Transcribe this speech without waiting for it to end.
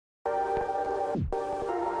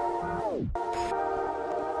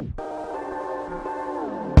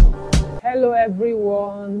Hello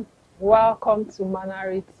everyone, welcome to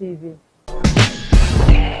Manari TV.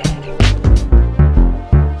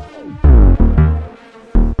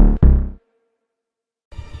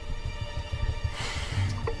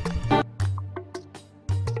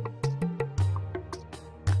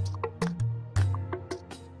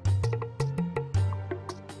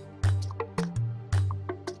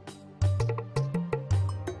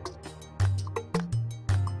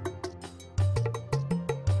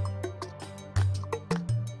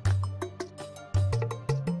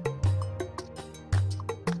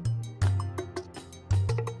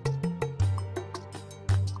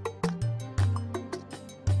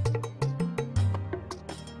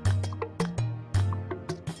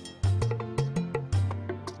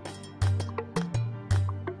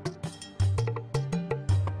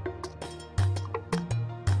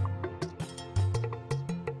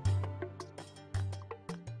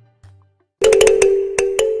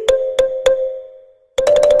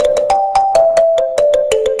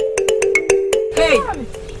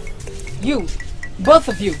 You, both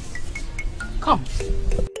of you, come.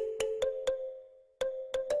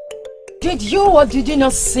 Did you or did you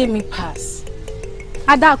not see me pass?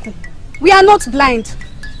 Adaku, we are not blind.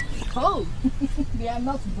 Oh, we are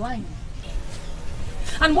not blind.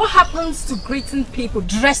 And what happens to greeting people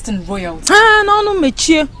dressed in royalty? No,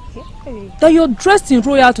 Mechie. That you're dressed in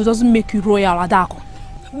royalty doesn't make you royal, Adaku.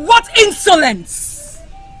 What insolence!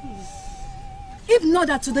 If not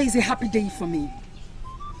that today is a happy day for me,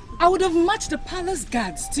 I would have marched the palace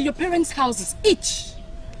guards to your parents' houses each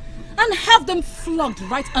and have them flogged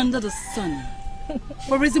right under the sun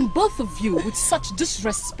for raising both of you with such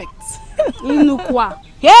disrespect. Inukwa.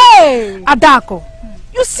 Hey! Adako,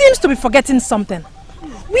 you seem to be forgetting something.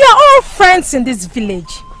 We are all friends in this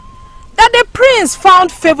village. That the prince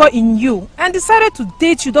found favor in you and decided to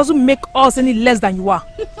date you doesn't make us any less than you are.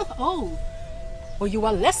 Oh, well you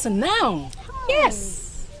are lesser now.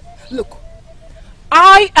 Yes. Look,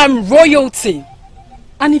 I am royalty,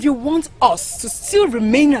 and if you want us to still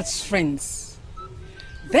remain as friends,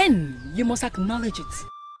 then you must acknowledge it.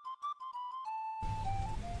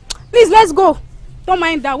 Please, let's go. Don't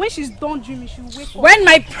mind that. When she's done dreaming, she'll wake up. When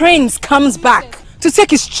my prince comes back to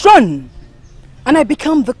take his throne, and I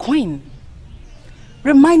become the queen,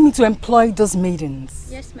 remind me to employ those maidens.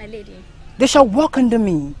 Yes, my lady. They shall walk under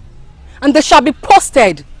me, and they shall be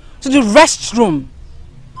posted to the restroom.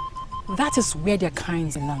 That is where their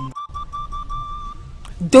kinds belong.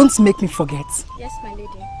 Don't make me forget. Yes, my lady.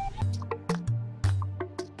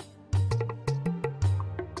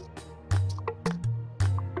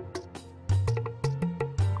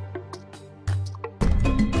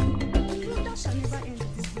 That shall never end in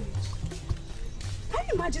this village. Can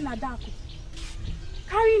you imagine Adaku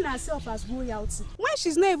carrying herself as royalty when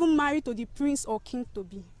she's not even married to the prince or king to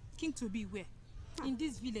be? King to be where? In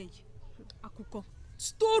this village. Akuko.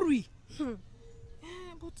 Story.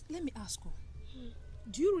 But let me ask you,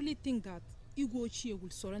 do you really think that Igwe Ochie will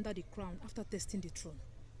surrender the crown after testing the throne?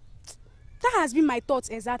 That has been my thoughts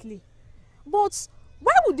exactly. But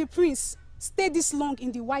why would the prince stay this long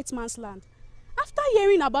in the white man's land after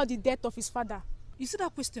hearing about the death of his father? You see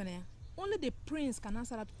that question, eh? Only the prince can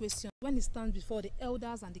answer that question when he stands before the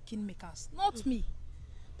elders and the kingmakers, not me.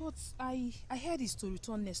 But I heard he's to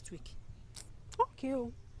return next week. Okay.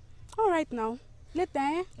 All right now. Later,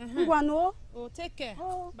 eh? Oh, take care.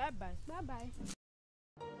 Oh, bye-bye. Bye-bye.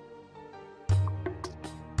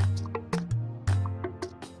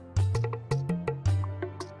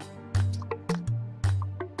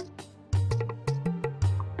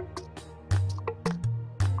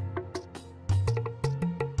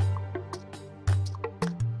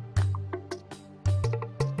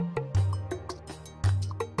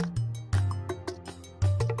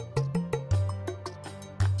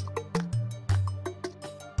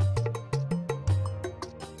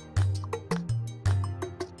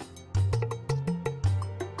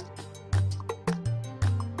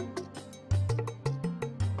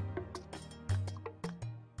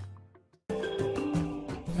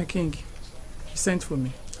 My king, he sent for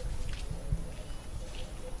me.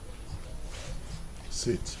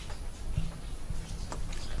 Sit.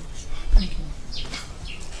 Thank you.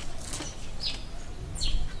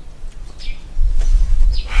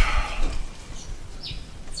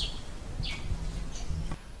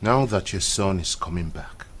 Now that your son is coming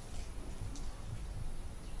back,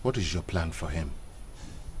 what is your plan for him?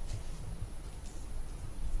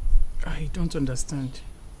 I don't understand.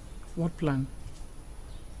 What plan?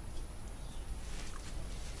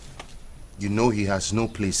 You know he has no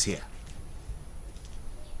place here.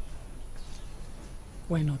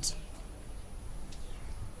 Why not?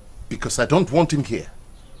 Because I don't want him here.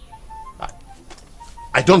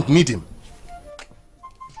 I don't need him.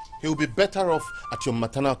 He'll be better off at your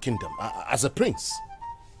maternal kingdom as a prince.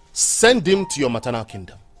 Send him to your maternal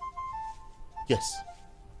kingdom. Yes.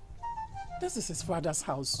 This is his father's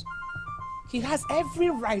house. He has every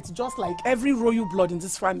right, just like every royal blood in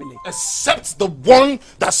this family. Except the one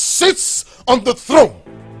that sits on the throne.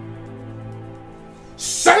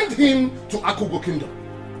 Send him to Akugo kingdom.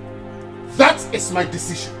 That is my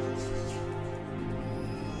decision.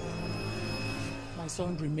 My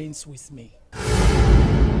son remains with me.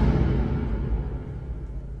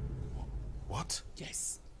 What?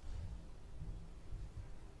 Yes.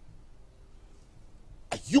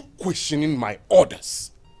 Are you questioning my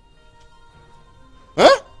orders?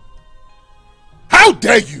 Huh? How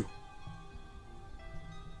dare you?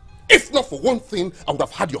 If not for one thing, I would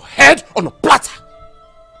have had your head on a platter.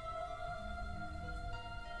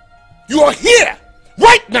 You are here,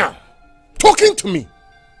 right now, talking to me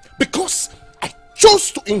because I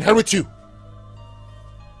chose to inherit you.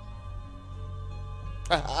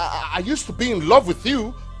 I used to be in love with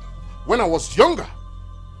you when I was younger.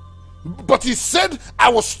 But he said I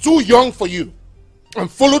was too young for you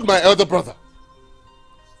and followed my elder brother.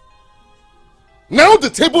 Now the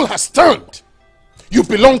table has turned. You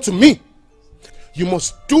belong to me. You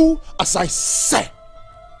must do as I say.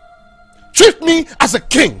 Treat me as a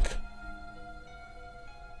king.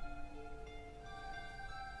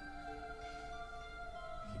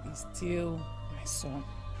 He is still my son.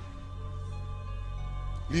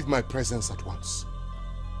 Leave my presence at once.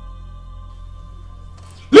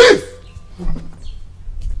 Leave!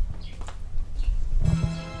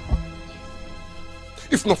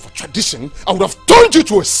 If not for tradition, I would have turned you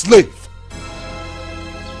to a slave.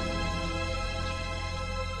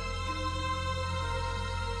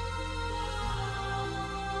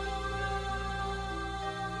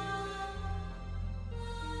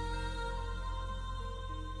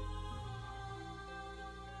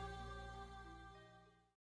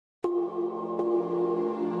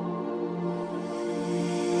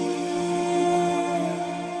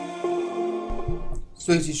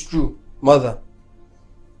 So it is true, mother.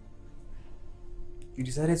 You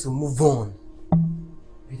decided to move on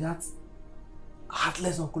with that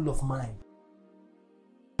heartless uncle of mine.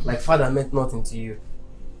 Like father meant nothing to you.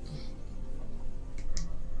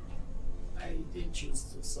 I didn't choose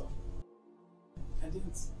to, son. I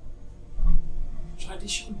didn't.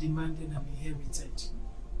 Tradition demanded I'm inherited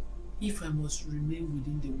if I must remain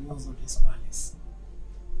within the walls of this palace.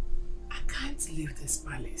 I can't leave this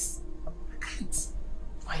palace. I can't.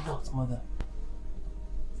 Why not, mother?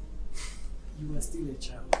 You are still a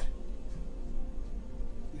child.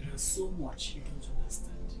 There is so much you don't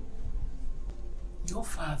understand. Your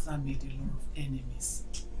father made a lot of enemies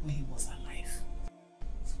when he was alive.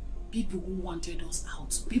 People who wanted us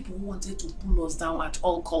out. People who wanted to pull us down at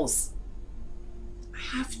all costs.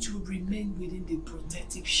 I have to remain within the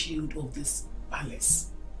protective shield of this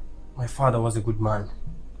palace. My father was a good man.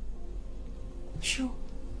 Sure,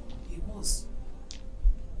 he was.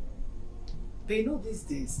 But you know these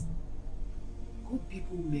days, good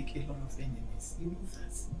people make a lot of enemies. You know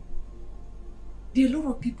that. There are a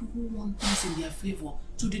lot of people who want things in their favor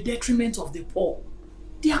to the detriment of the poor.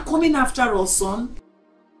 They are coming after us, son.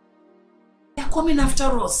 They are coming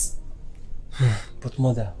after us. But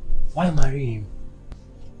mother, why marry him?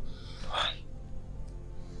 Why?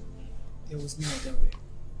 There was no other way.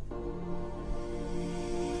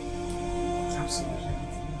 Absolutely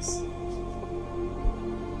nothing else.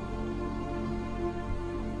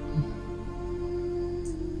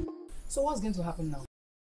 So what's going to happen now?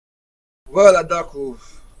 Well, Adaku,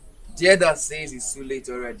 the elder says it's too late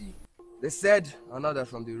already. They said another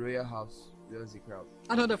from the royal house wears the crown.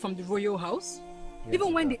 Another from the royal house? Yes,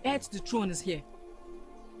 Even when the Adaku. heir to the throne is here?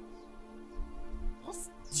 What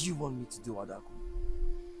do you want me to do, Adaku?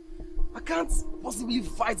 I can't possibly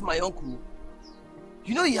fight my uncle.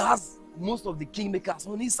 You know he has most of the kingmakers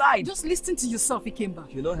on his side. Just listen to yourself,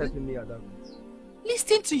 Ikemba. You're not helping me, Adaku.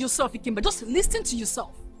 Listen to yourself, Ikemba. Just listen to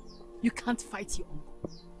yourself. You can't fight your uncle.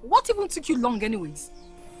 What even took you long anyways?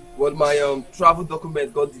 Well, my travel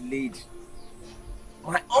document got delayed.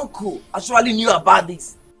 My uncle actually knew about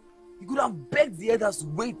this. He could have begged the elders to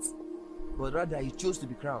wait, but rather he chose to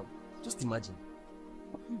be crowned. Just imagine.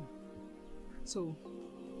 So,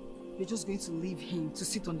 you're just going to leave him to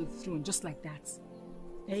sit on the throne just like that?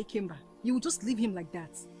 Hey, Kimba, you will just leave him like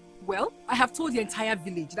that? Well, I have told the entire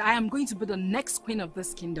village that I am going to be the next queen of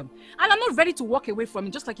this kingdom. And I'm not ready to walk away from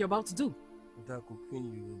it just like you're about to do. That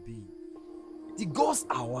queen you will be. The gods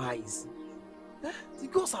are wise. The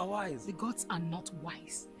gods are wise. The gods are not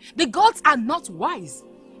wise. The gods are not wise.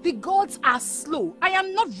 The gods are slow. I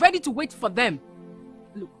am not ready to wait for them.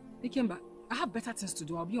 Look, Ikemba, I have better things to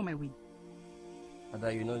do. I'll be on my way.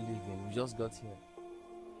 Ada, you're not leaving. We just got here.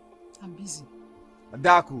 I'm busy.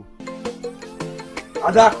 Adaku.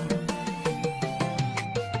 Adaku.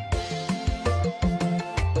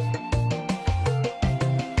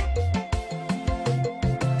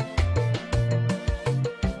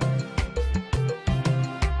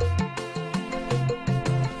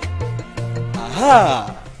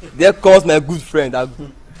 Aha! There comes my good friend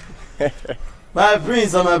Agu. My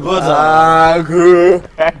prince and my brother. Agu.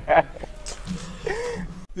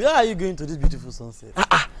 Where are you going to this beautiful sunset?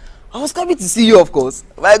 I was coming to see you, of course.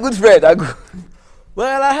 My good friend Agu.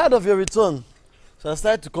 Well, I heard of your return, so I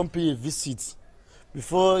decided to come pay a visit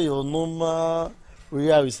before your normal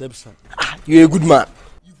royal reception. You're a good man.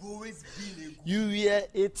 You've always been a... You were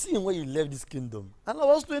 18 when you left this kingdom, and I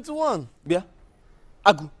was 21. Yeah.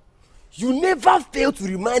 Agu, you never fail to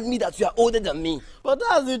remind me that you are older than me. But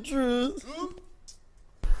that's the truth.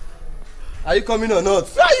 Are you coming or not?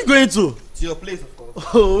 Where are you going to? To your place, of course.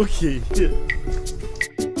 Oh, okay.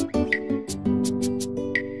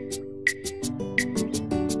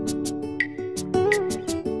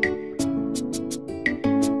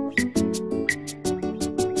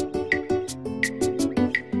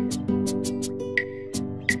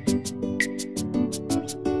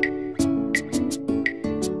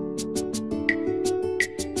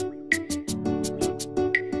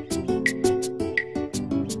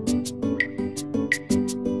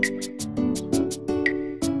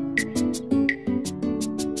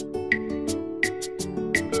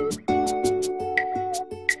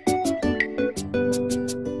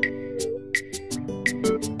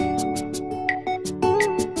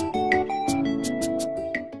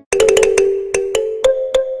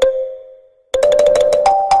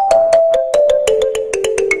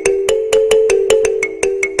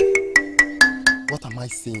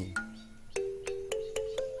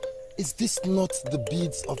 Is this not the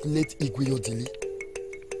beads of late Igwe?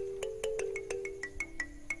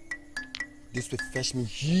 This will fetch me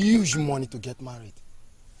huge money to get married.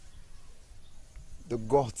 The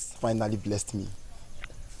gods finally blessed me.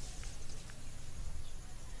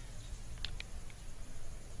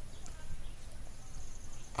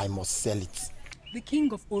 I must sell it. The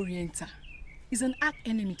king of Orienta is an arch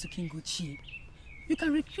enemy to King Ochie. You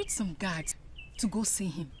can recruit some guards to go see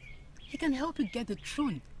him. He can help you get the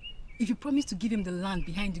throne if you promise to give him the land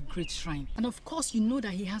behind the great shrine. And of course, you know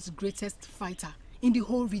that he has the greatest fighter in the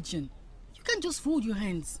whole region. You can't just fold your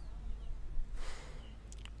hands.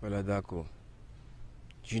 Well, Adako,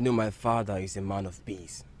 you know my father is a man of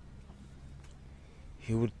peace.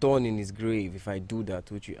 He would turn in his grave if I do that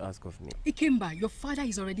which you ask of me. Ikemba, your father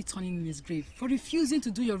is already turning in his grave for refusing to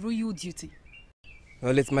do your royal duty.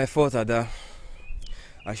 Well, it's my fault, Ada.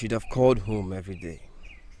 I should have called home every day.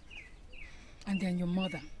 And then your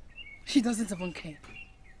mother, she doesn't even care.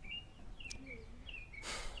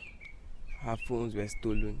 Her phones were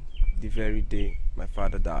stolen the very day my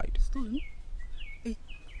father died. Stolen?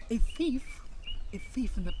 A thief? A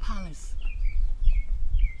thief in the palace?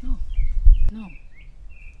 No,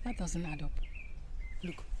 that doesn't add up.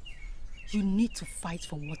 Look, you need to fight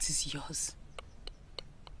for what is yours.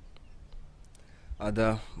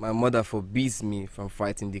 Ada, my mother forbids me from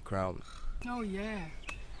fighting the crown. Oh yeah,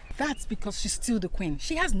 that's because she's still the queen.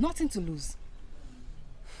 She has nothing to lose.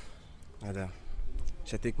 Ada,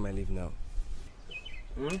 shall I take my leave now?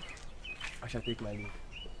 I shall take my leave.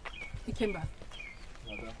 Ikemba.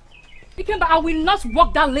 Ikemba, I will not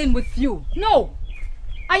walk that lane with you. No!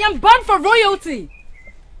 I am born for royalty.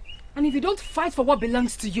 And if you don't fight for what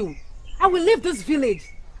belongs to you, I will leave this village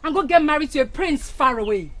and go get married to a prince far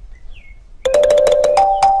away.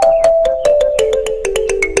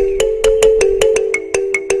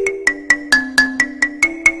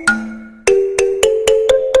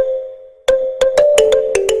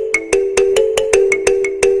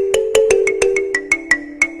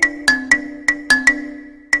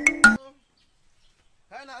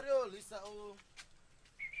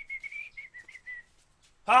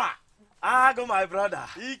 Ha! Ago, my brother.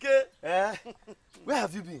 Ike, Where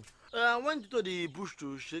have you been? I went to the bush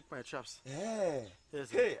to shake my traps.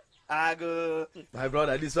 Yes, Hey, Ago. my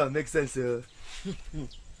brother, this one makes sense.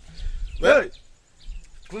 Well,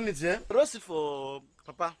 clean it, yeah? Roast it for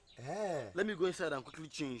Papa. Let me go inside and quickly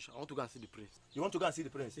change. I want to go and see the prince. You want to go and see the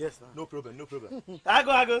prince? Yes, sir. No problem, no problem.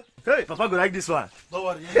 Ago. Hey, Papa go like this one. Don't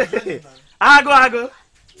worry. Ago.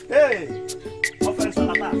 Hey. Offense for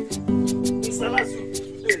Papa. Salasu.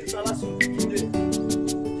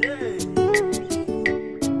 Hey.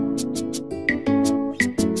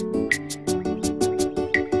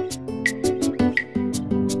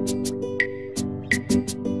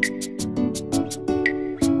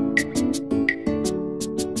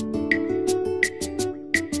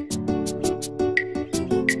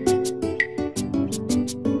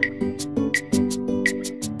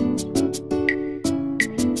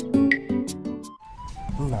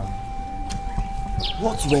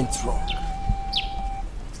 What went wrong?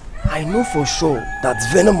 I know for sure that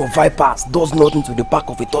venom of vipers does nothing to the back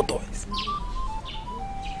of a tortoise.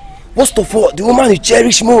 Most of all, the woman you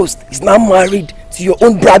cherish most is now married to your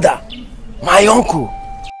own brother, my uncle.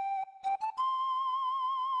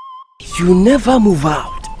 You never move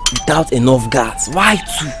out without enough guards. Why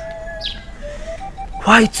two?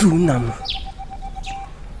 Why two, Nam?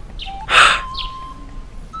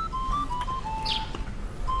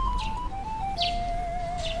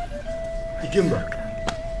 He came back.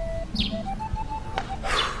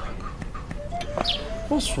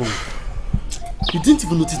 What's wrong? You didn't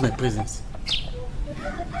even notice my presence.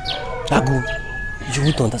 Agu, you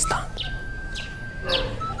won't understand.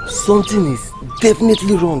 Something is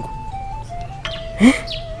definitely wrong.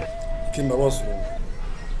 Kimba, what's wrong?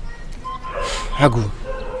 Agu,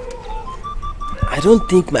 I don't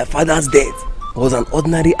think my father's death was an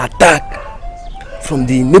ordinary attack from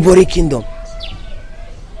the neighboring kingdom.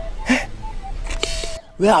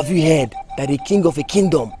 Where have you heard that the king of a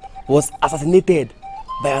kingdom was assassinated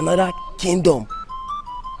by another kingdom?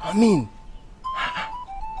 I mean,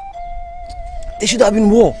 there should have been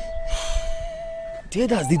war. The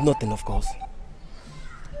others did nothing, of course.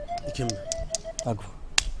 Kimba, Agu,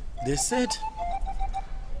 they said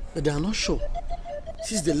that they are not sure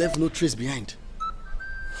since they left no trace behind.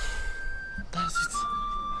 That's it.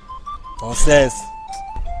 nonsense.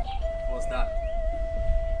 What's that?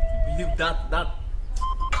 You believe that?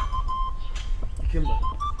 Kimba,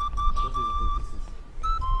 what do you think this is?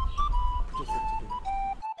 Put yourself together.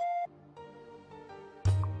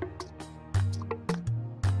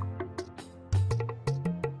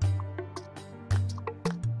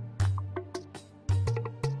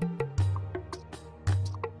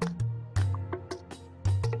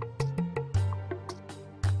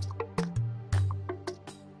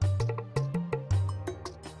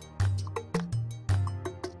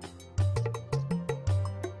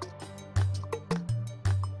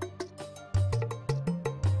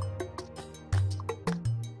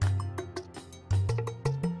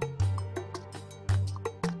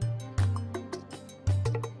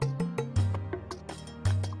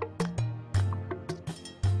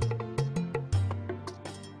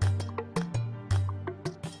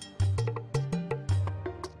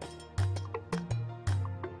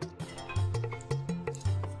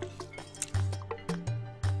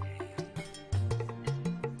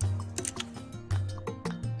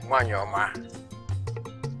 Wanyoma.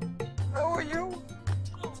 How are you?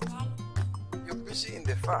 You're busy in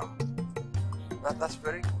the farm. That's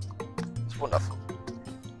very good. It's wonderful.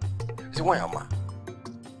 See, Wanyoma,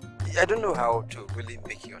 I don't know how to really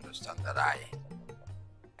make you understand that I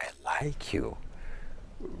like you.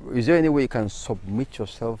 Is there any way you can submit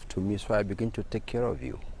yourself to me so I begin to take care of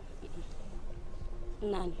you?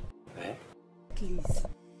 Nani, please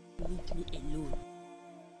leave me alone.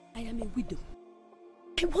 I am a widow.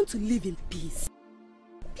 I want to live in peace.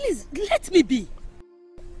 Please, let me be.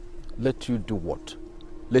 Let you do what?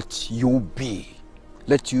 Let you be.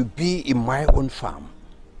 Let you be in my own farm.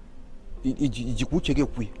 Let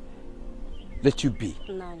you be.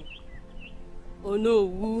 Nani. Oh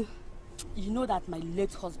no, you know that my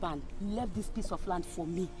late husband left this piece of land for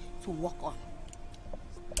me to work on.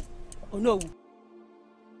 Oh no.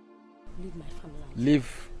 Leave my family.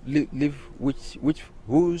 Leave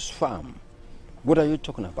whose farm? What are you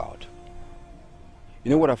talking about? You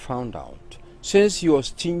know what I found out? Since you're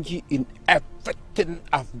stingy in everything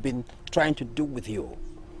I've been trying to do with you,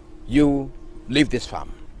 you leave this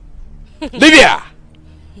farm. Leave here!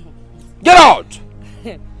 Get out!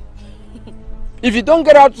 If you don't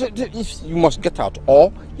get out, you must get out.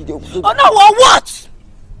 Or... Oh no, or what?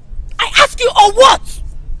 I ask you, or what?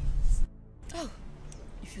 Oh,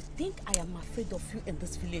 if you think I am afraid of you in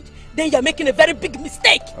this village, then you're making a very big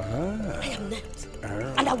mistake. I am not.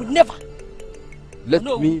 And I will never. Let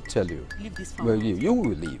me tell you. Leave this farm. Well, you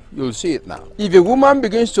will leave. You'll see it now. If a woman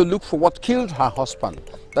begins to look for what killed her husband,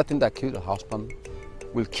 that thing that killed her husband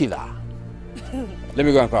will kill her. Let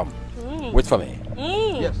me go and come. Wait for me.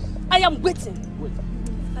 Yes. I am waiting. Wait.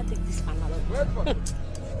 I'll take this fan alone. Wait for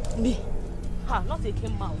me. Me? Ha, not a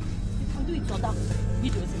Kemba. You can do it on that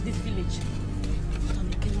videos in this village. Not on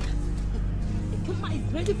a Kemba. A Kemba is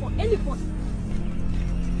ready for anybody.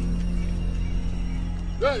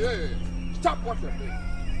 Yeah. Stop what you're doing,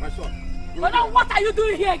 my son. But now what are you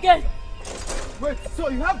doing here again? Wait, so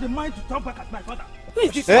you have the mind to talk back at my father? Who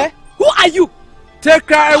is this man? Who are you? Take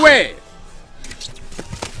her away!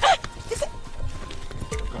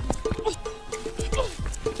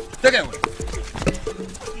 Take her away.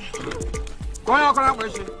 Go on, come on, where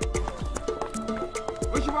is she?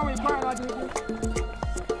 Where is she? Where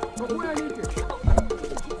is she?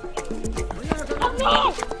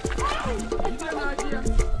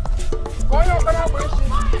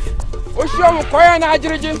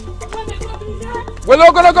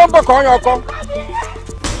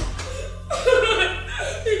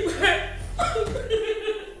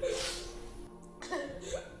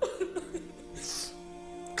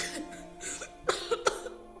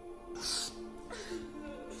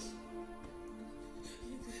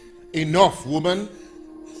 Enough, woman.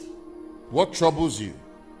 What troubles you?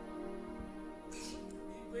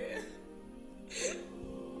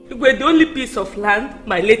 Igwe, the only piece of land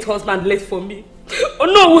my late husband left for me. Oh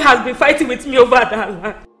no, who has been fighting with me over that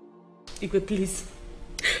land? Igwe, please,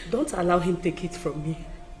 don't allow him take it from me.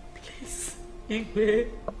 Please, Igwe.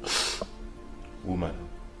 Woman,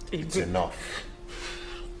 Igwe. It's enough.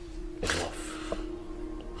 Enough.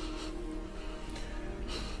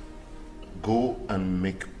 Go and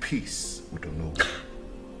make peace with Onowu.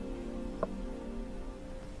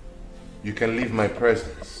 You can leave my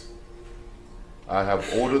presence. I have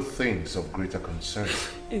ordered things of greater concern.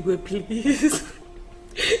 Igwe, please.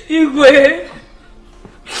 Igwe.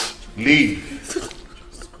 Leave.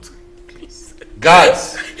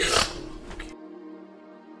 Guards.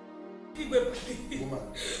 Igwe, please. Woman.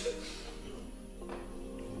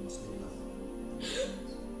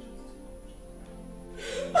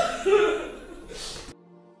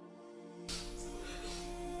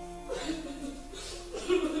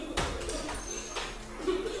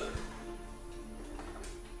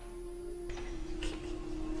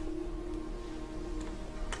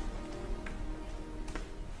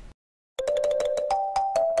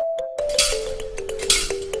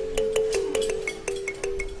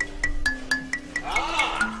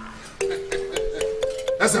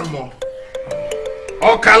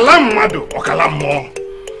 Okalamado, Okalamo,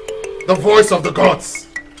 the voice of the gods.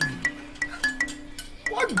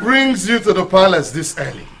 What brings you to the palace this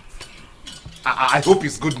early? I hope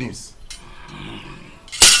it's good news.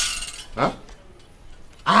 Huh?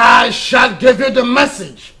 I shall give you the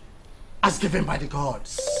message as given by the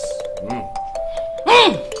gods.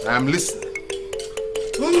 I am listening.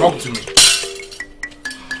 Talk to me.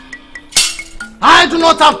 I do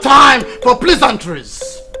not have time for pleasantries.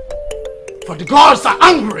 For the gods are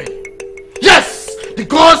angry. Yes, the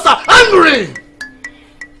gods are angry.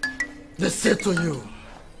 They say to you,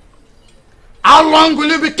 how long will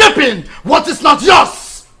you be keeping what is not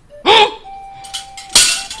yours?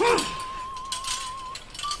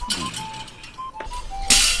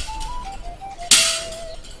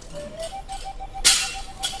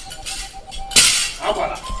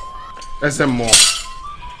 SMO,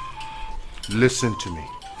 listen to me.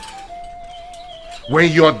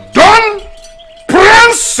 When you're done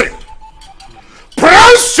prancing,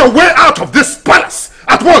 prance your way out of this palace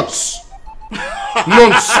at once.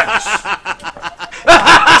 Nonsense.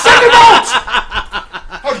 Send him out!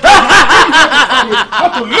 How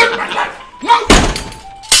to live my life? No!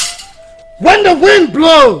 When the wind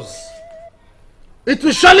blows, it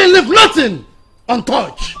will surely leave nothing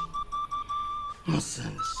untouched.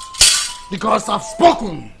 Nonsense. The gods have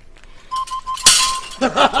spoken.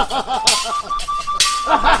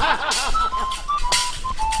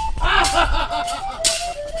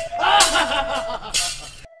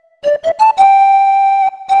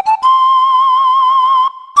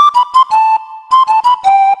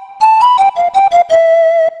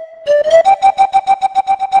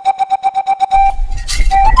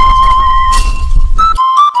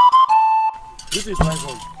 This is my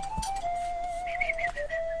home.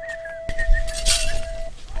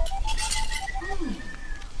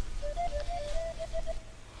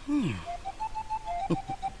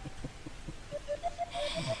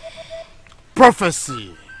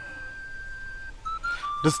 Prophecy.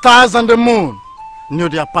 The stars and the moon knew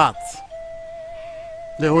their path.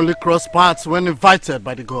 They only cross paths when invited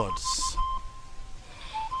by the gods.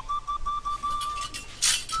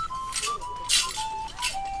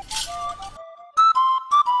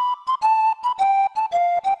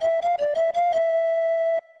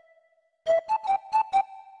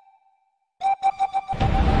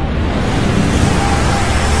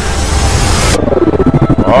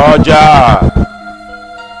 Roger!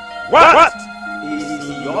 What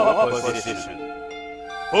is your position?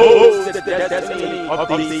 Who is the destiny of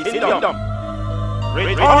this kingdom?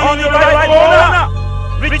 Return your right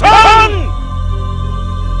owner! Return!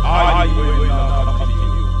 I will not continue.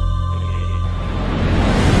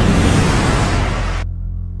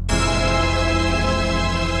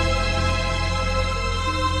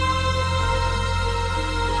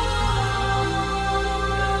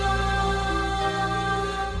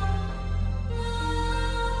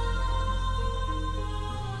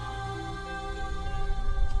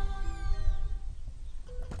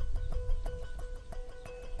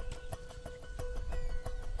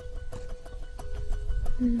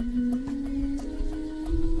 Why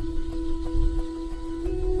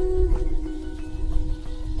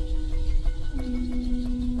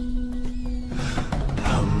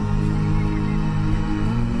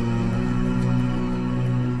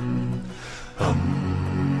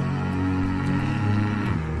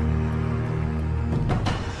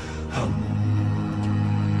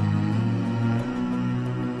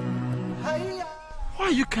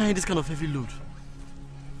are you carrying this kind of heavy load?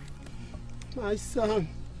 My son,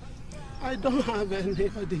 I don't have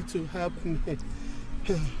anybody to help me.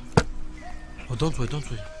 Oh, don't worry, don't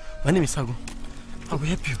worry. My name is Sago. I will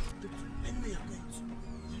help you.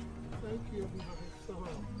 Thank you, my son.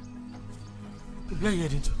 Where are you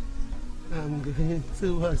heading to? I'm going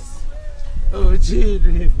towards Oji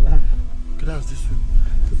River. Okay, that's this way.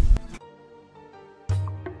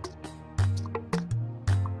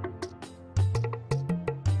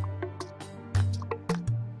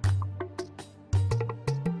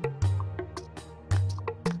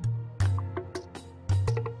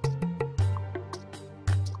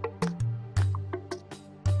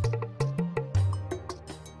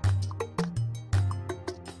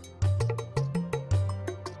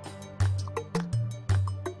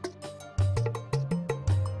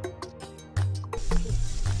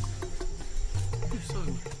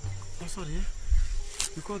 Sorry, eh?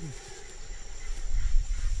 You called me.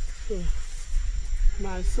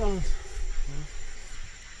 My son,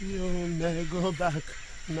 you may go back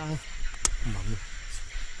now. Mama.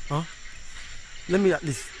 Huh? Let me at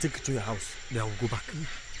least take you to your house. Then I will go back.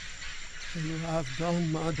 You have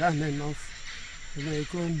done more than enough. You may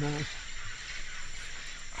go now.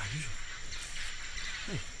 Are you?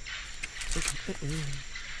 Hey.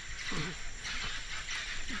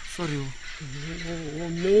 Sorry. We'll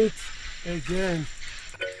meet again.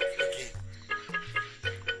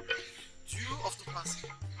 Do you often pass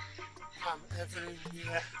here? I'm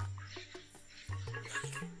everywhere.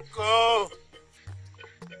 Go!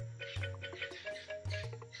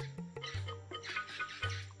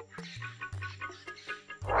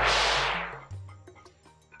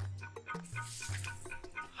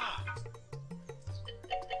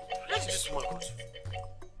 Where did this woman go to?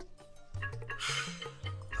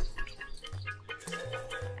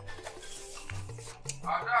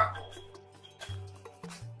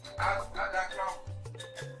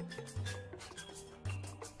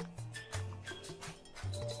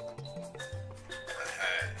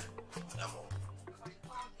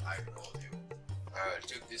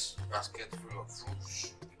 Take this basket full of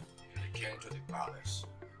fruits. They came to the palace.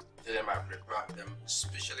 Tell them I prepared them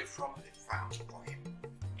specially from the farm for him.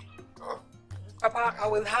 Oh? Papa, I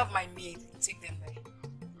will have my maid take them there.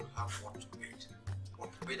 You have what maid? What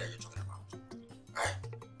maid are you talking about?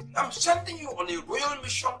 I'm sending you on a royal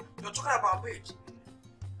mission. You're talking about maid.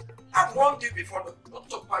 I've warned you before not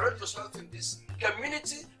to parade yourself in this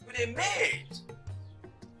community with a maid.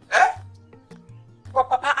 Eh? But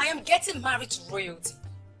Papa, I am getting married to royalty.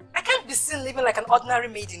 I can't be seen living like an ordinary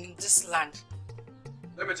maiden in this land.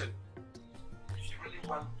 Let me tell you, if you really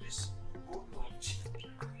want this, go naughty.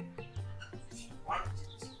 If you want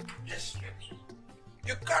it, yes,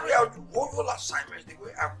 you carry out the royal assignments the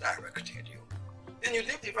way I've directed you. Then you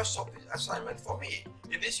leave the rest of the assignment for me.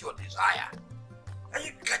 It is your desire. Are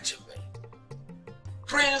you catching me?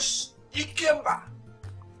 Prince Ikemba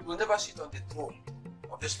will never sit on the throne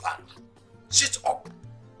of this land. Sit up.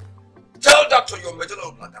 Tell that to your medulla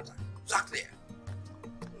oblongata. Exactly.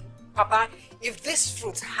 Papa, if this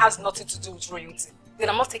fruit has nothing to do with royalty, then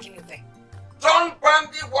I'm not taking it there. Don't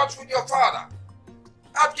bandy words with your father.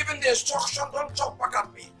 I've given the instruction, don't talk back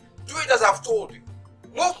at me. Do it as I've told you.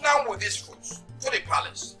 Move now with these fruits to the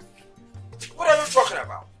palace. What are you talking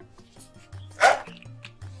about? Eh?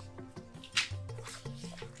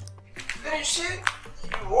 Then you see,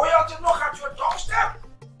 royalty knock at your doorstep.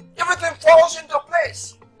 Everything falls into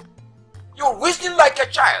place. You're reasoning like a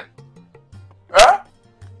child. Huh?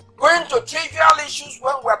 Going to trivial issues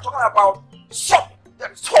when we're talking about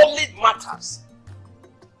solid matters.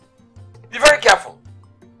 Be very careful.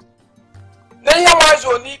 Then here was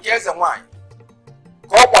only girls and wine.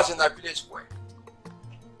 God was in a village square.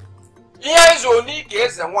 Here is only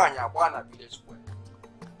girls and wine at one village square.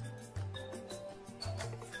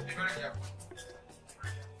 Be very careful.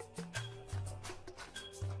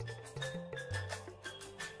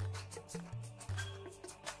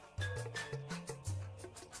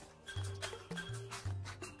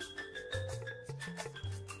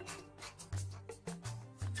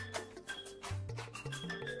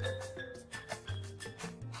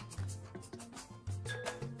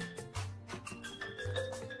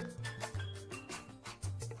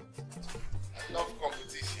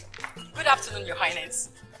 afternoon, Your Highness.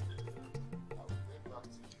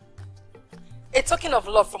 A token of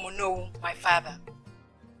love from Onowu, my father.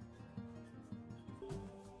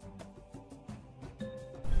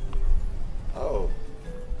 Oh.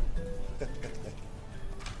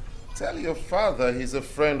 Tell your father he's a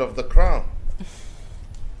friend of the crown.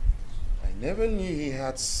 I never knew he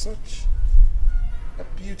had such a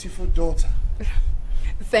beautiful daughter.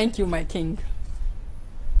 Thank you, my king.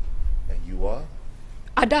 And you are?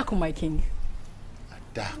 Adako, my king.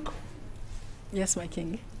 Adako? Yes, my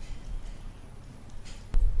king.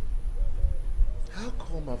 How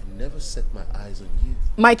come I've never set my eyes on you?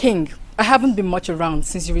 My king, I haven't been much around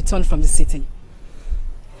since you returned from the city.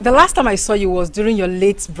 The last time I saw you was during your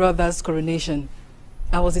late brother's coronation.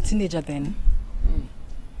 I was a teenager then.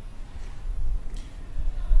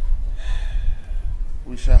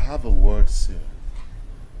 We shall have a word soon.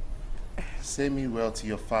 Say me well to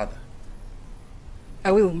your father.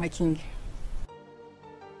 I will, my king.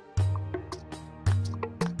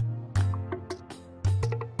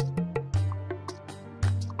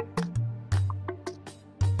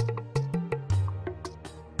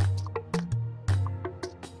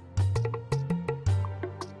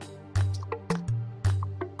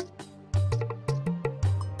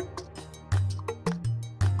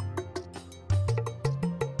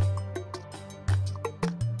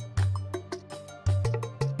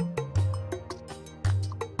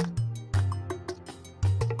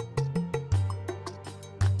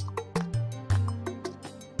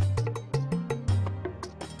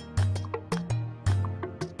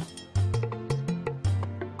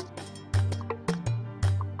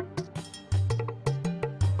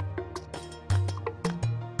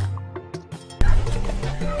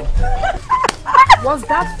 Was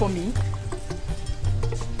that for me?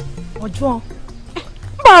 Ojuan.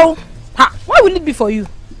 Bow. Ha! Why will it be for you?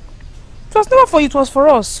 It was never for you, it was for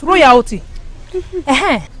us. Royalty.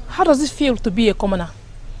 How does it feel to be a commoner?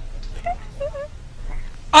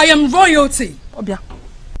 I am royalty. Obia.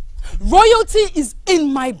 Royalty is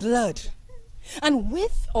in my blood. And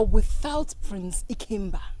with or without Prince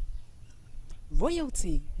Ikemba,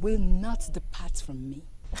 royalty will not depart from me.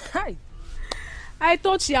 Hi. I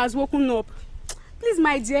thought she has woken up. Please,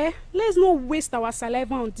 my dear, let's not waste our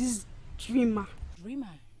saliva on this dreamer.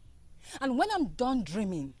 Dreamer? And when I'm done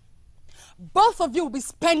dreaming, both of you will be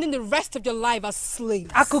spending the rest of your life as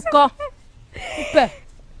slaves. Akuko. Upe.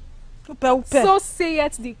 Upe, upe. So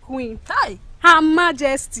saith the queen. Hi. Her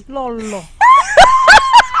Majesty. Lolo.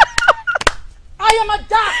 I am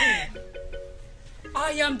Adaku.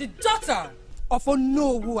 I am the daughter of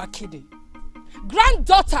Onowu Akide,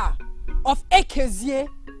 granddaughter of Ekezie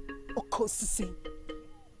Okosisi.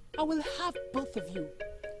 I will have both of you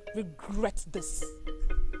regret this.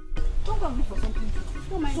 Don't go and look for something to do.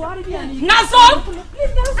 Oh my God. Nazo!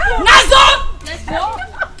 Nazo! Let's go.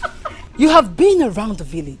 You have been around the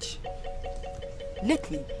village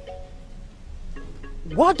lately.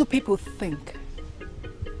 What do people think?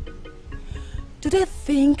 Do they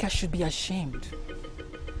think I should be ashamed?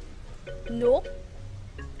 No.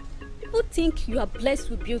 People think you are blessed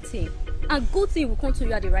with beauty, and good thing will come to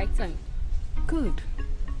you at the right time. Good.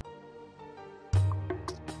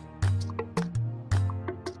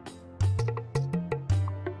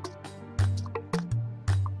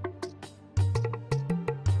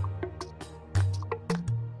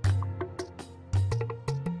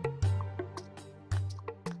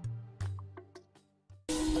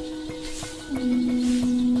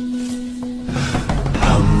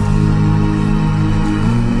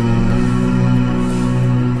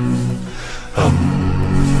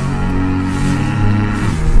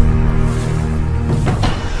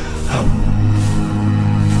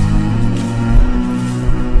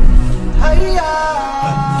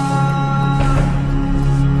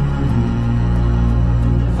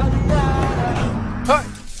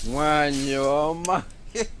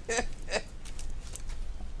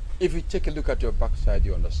 If you take a look at your backside,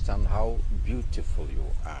 you understand how beautiful you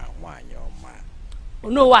are, Wanyoma.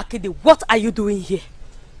 Onowu Akide, what are you doing here?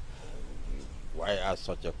 Why ask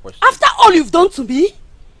such a question? After all you've done to me?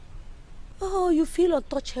 Oh, you feel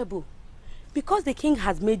untouchable. Because the king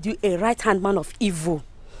has made you a right-hand man of evil.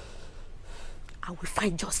 I will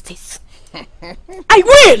find justice. I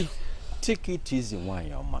will! Take it easy,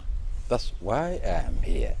 Wanyoma. That's why I am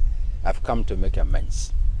here. I've come to make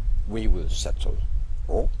amends. We will settle.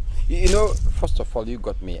 Oh? You know, first of all, you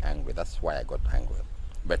got me angry. That's why I got angry.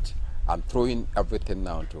 But I'm throwing everything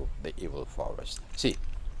now to the evil forest. See,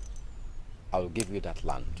 I'll give you that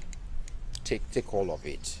land. Take all of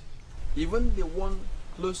it. Even the one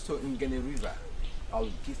close to Ngene River,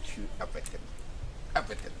 I'll give you everything.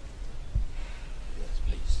 Everything. Yes,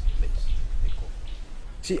 please, please.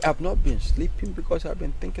 See, I've not been sleeping because I've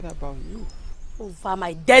been thinking about you. Over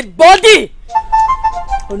my dead body!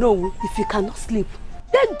 Oh no, if you cannot sleep,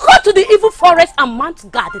 then go to the evil forest and mount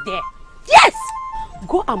guard there. Yes!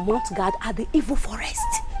 Go and mount guard at the evil forest.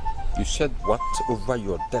 You said what over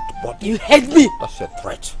your dead body? You heard me! That's a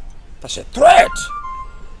threat. That's a threat!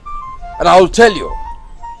 And I'll tell you,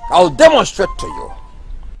 I'll demonstrate to you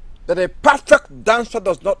that a perfect dancer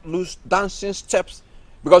does not lose dancing steps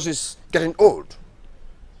because he's getting old.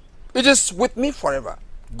 It is with me forever.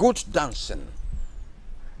 Good dancing.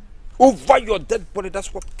 Over your dead body,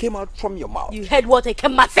 that's what came out from your mouth. You heard what I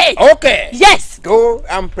came to say? Okay. Yes! Go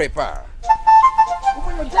and prepare.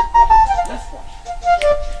 Over your dead body, let's watch.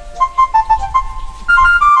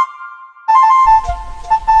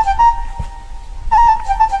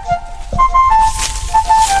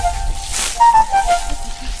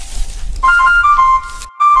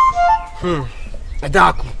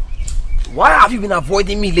 Adaku, why have you been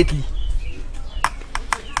avoiding me lately?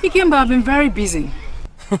 Ikemba, I've been very busy.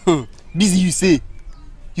 Busy, you say?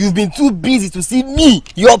 You've been too busy to see me,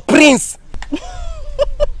 your prince.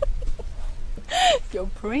 Your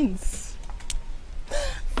prince.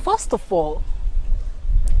 First of all,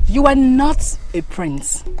 you are not a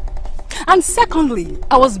prince. And secondly,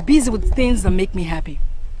 I was busy with things that make me happy.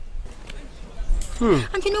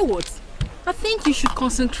 And you know what? I think you should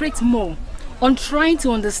concentrate more on trying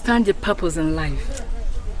to understand your purpose in life.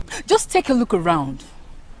 Just take a look around.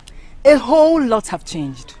 A whole lot have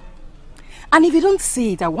changed. And if you don't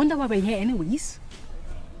see it, I wonder why we're here anyways.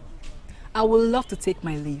 I would love to take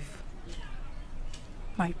my leave.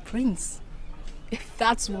 My prince. If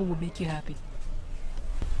that's what will make you happy.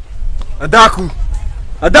 Adaku!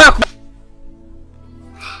 Adaku!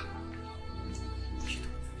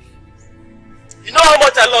 You know how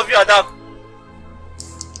much I love you, Adaku.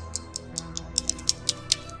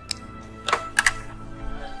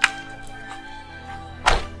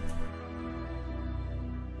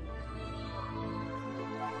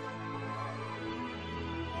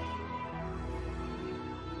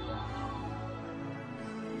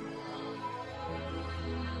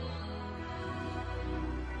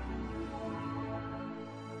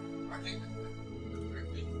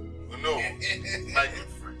 No.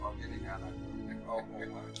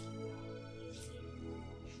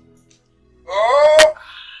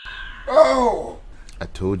 Oh! I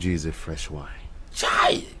told you it's a fresh wine.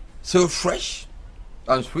 Chai! So fresh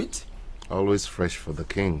and sweet? Always fresh for the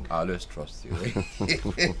king. I always trust you.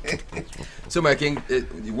 So my king,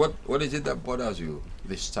 what is it that bothers you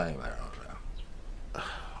this time around?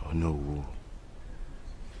 Oh no.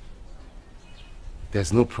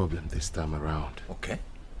 There's no problem this time around. Okay.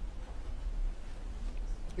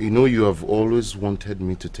 You know you have always wanted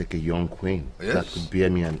me to take a young queen Yes. that could bear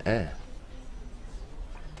me an heir.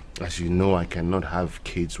 As you know, I cannot have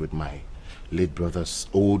kids with my late brother's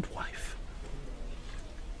old wife.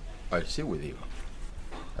 I see with you.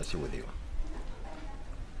 I see with you.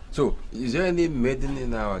 So, is there any maiden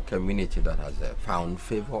in our community that has found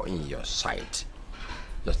favor in your sight?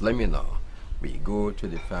 Just let me know. We go to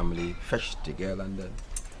the family, fetch the girl, and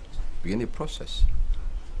begin the process.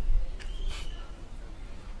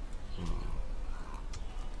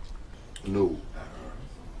 No.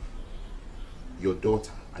 Your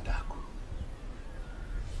daughter, Adaku.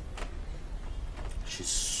 She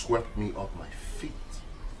swept me off my feet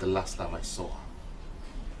the last time I saw her.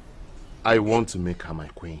 I want to make her my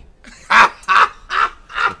queen.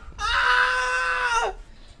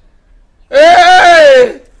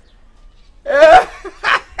 Hey!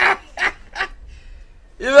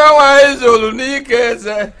 You know why it's all unique as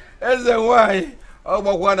why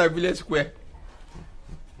about one village square.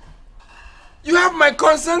 You have my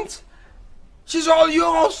consent. She's all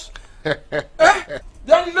yours.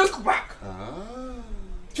 Don't look back.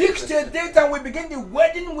 Fix the date and we begin the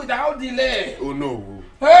wedding without delay. Oh no.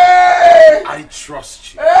 Hey! I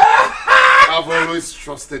trust you. I've always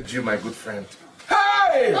trusted you, my good friend.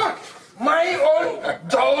 Hey! My own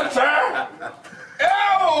daughter.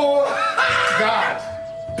 Oh! God,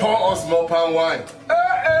 pour us more palm wine.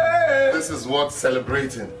 This is worth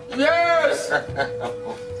celebrating. Yes!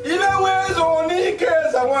 Even when it's only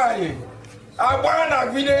case of wine, I want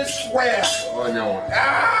a village square. Oh, no.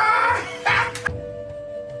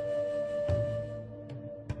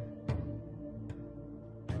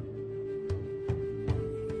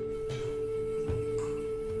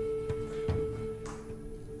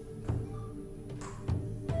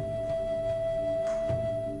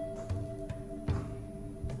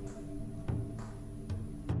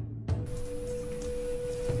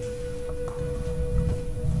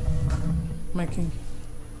 My king.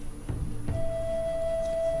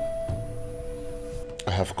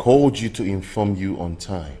 I have called you to inform you on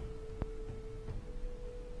time.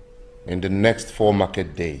 In the next 4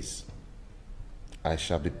 market days, I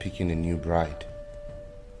shall be picking a new bride.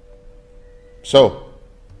 So,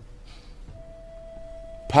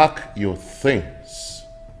 pack your things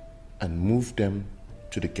and move them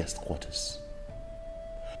to the guest quarters.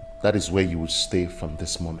 That is where you will stay from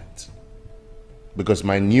this moment. Because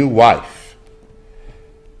my new wife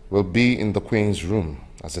will be in the Queen's room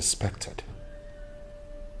as expected.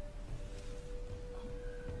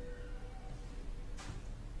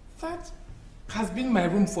 That has been my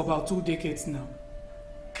room for about 2 decades now.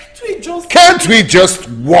 Can't we just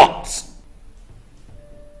what?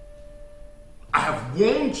 I have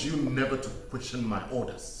warned you never to question my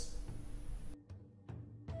orders.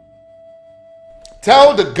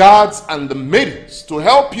 Tell the guards and the maidens to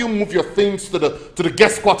help you move your things to the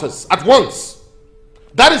guest quarters at once.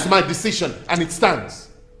 That is my decision and it stands.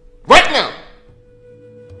 Right now.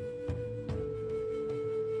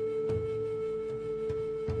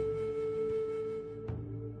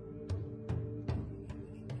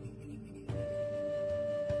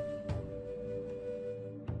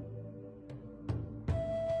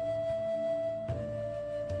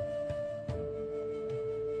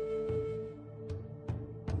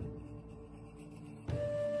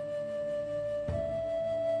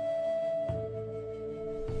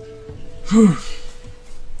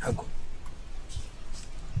 Uncle,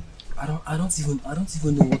 I don't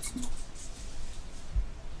even know what to do.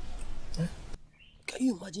 Huh? Can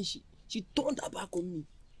you imagine she turned her back on me?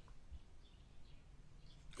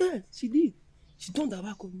 Yeah, she did. She turned her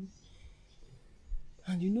back on me.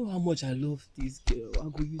 And you know how much I love this girl.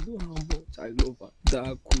 Uncle, you know how much I love her.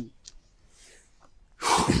 Daku.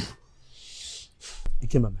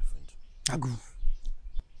 Ikemba, my friend. Agu.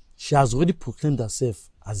 She has already proclaimed herself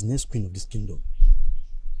as next queen of this kingdom.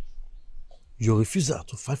 Your refusal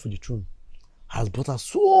to fight for the throne has brought her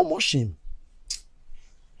so much shame.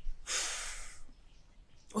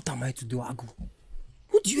 What am I to do, Agu?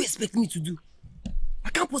 What do you expect me to do?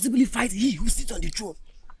 I can't possibly fight he who sits on the throne.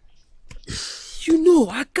 You know,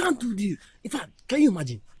 I can't do this. In fact, can you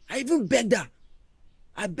imagine? I even begged her.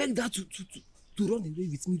 I begged her to run away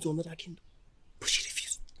with me to another kingdom. But she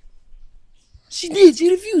refused. She did, she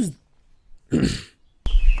refused.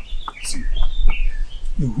 See,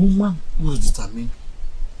 a woman who is determined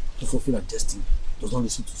to fulfill her destiny does not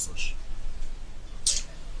listen to such.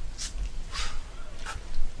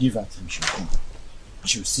 Give her time, she will come.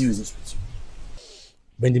 She will see results with you.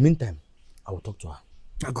 But in the meantime, I will talk to her.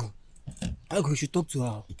 Agu, you should talk to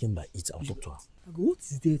her. He came by eat, I will talk to her. Agu,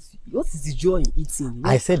 what is the joy in eating?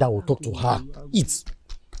 I said I will talk to her. Eat.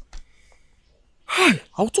 I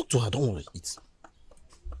will talk to her, don't worry. Eat.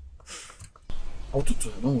 I will talk to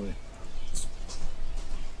her, don't worry.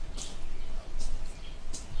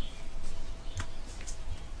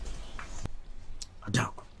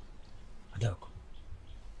 Adako,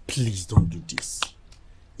 please don't do this.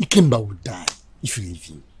 Ikemba will die if you leave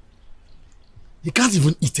him. He can't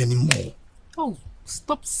even eat anymore. Oh,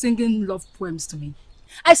 stop singing love poems to me.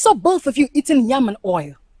 I saw both of you eating yam and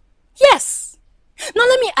oil. Yes. Now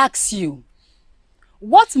let me ask you,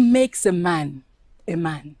 what makes a man a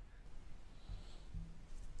man?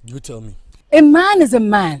 You tell me. A man is a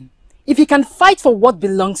man if he can fight for what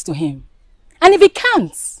belongs to him. And if he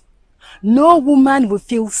can't, no woman will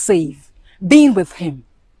feel safe being with him.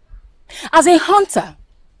 As a hunter,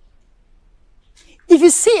 if you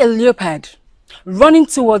see a leopard running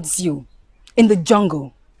towards you in the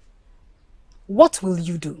jungle, what will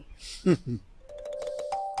you do? They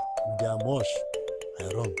are mush. I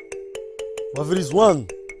run. But if it is one,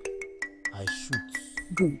 I shoot.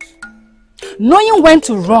 Good. Knowing when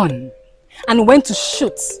to run and when to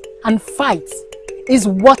shoot and fight is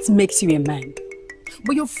what makes you a man.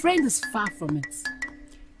 But your friend is far from it.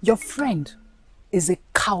 Your friend is a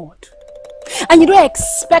coward. And you don't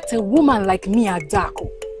expect a woman like me, Adako,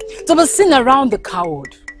 to be seen around the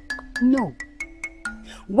coward. No.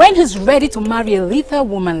 When he's ready to marry a lethal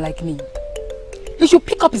woman like me, he should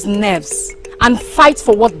pick up his nerves and fight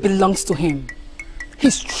for what belongs to him.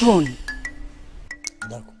 His throne.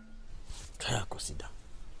 Adako, Kayako, sit down.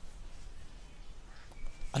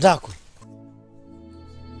 Adako.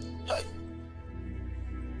 Hey.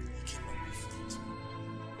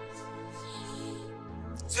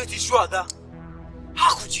 So it is true, Ada.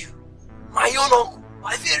 How could you? My own uncle,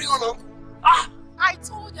 my very own uncle. Ah! I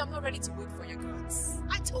told you I'm not ready to wait for your gods.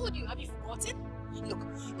 I told you, have you forgotten? Look,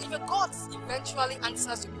 if your gods eventually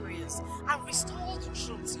answers your prayers and restore the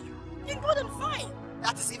throne to you, then more than fine.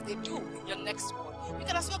 That is if they do in your next war. You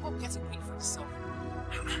can as well go get a queen for yourself.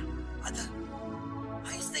 Ada,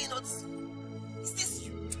 are you saying not? Is this you?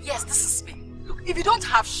 Yes, this is me. Look, if you don't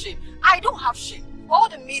have shame, I don't have shame. All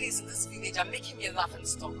the meetings in this village are making me a laughing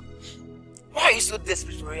stock. Why are you so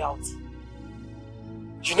desperate for royalty?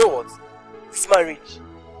 You know what? This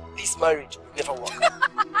marriage will never work.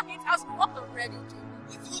 It has worked already, Joe.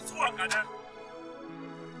 It won't work, Ada.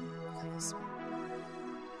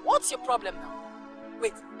 What's your problem now?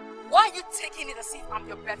 Wait, why are you taking it as if I'm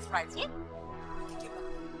your birthright?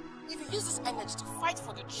 If you use this energy to fight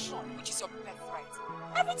for the throne, which is your birthright,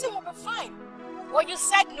 everything will be fine. Well, you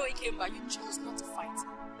said no, Ikemba. You chose not to fight.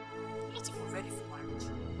 You're not even ready for marriage.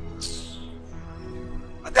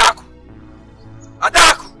 Adaku!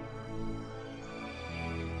 Adaku!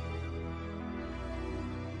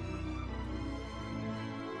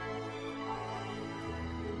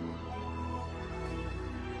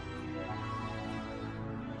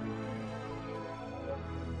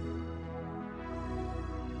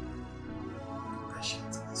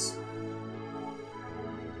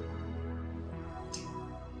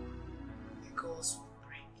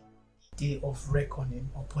 Day of reckoning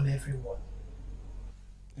upon everyone.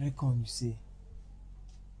 Reckon, you say?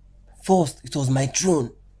 First, it was my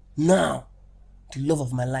throne. Now, the love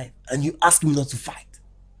of my life. And you ask me not to fight.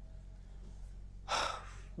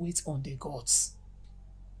 Wait on the gods.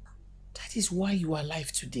 That is why you are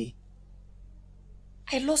alive today.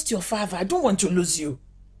 I lost your father. I don't want to lose you.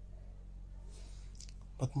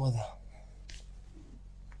 But mother,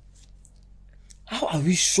 how are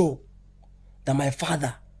we sure that my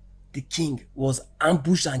father, the king, was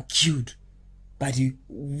ambushed and killed by the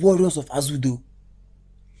warriors of Azudo?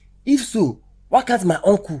 If so, why can't my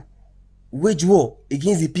uncle wage war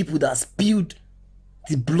against the people that spilled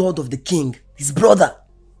the blood of the king, his brother?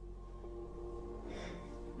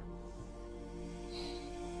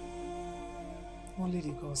 Only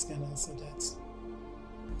the gods can answer that.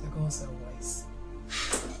 The gods are wise.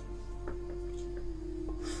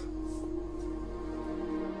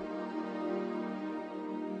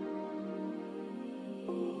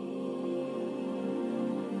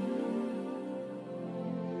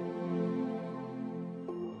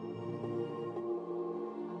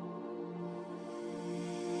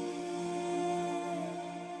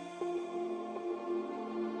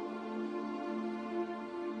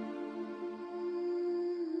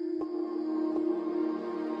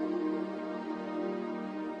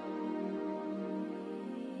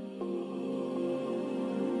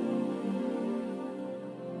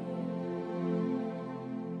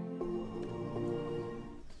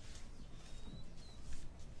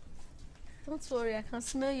 Don't worry, I can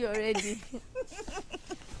smell you already.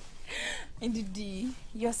 Ndidi,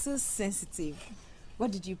 you're so sensitive.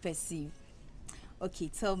 What did you perceive? Okay,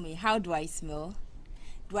 tell me, how do I smell?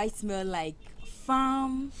 Do I smell like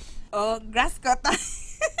farm or grass cutter?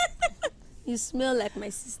 You smell like my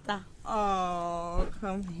sister. Oh,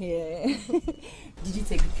 come here. Did you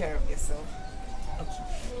take good care of yourself? Okay,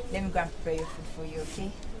 let me go and prepare your food for you,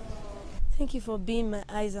 okay? Thank you for being my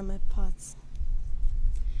eyes and my path.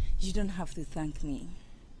 You don't have to thank me.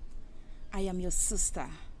 I am your sister,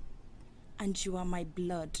 and you are my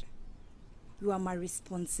blood. You are my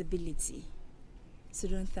responsibility. So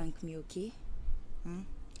don't thank me, okay?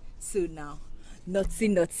 So now, naughty,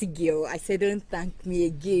 naughty girl, I said don't thank me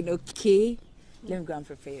again, okay? Let me go and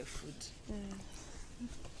prepare your food.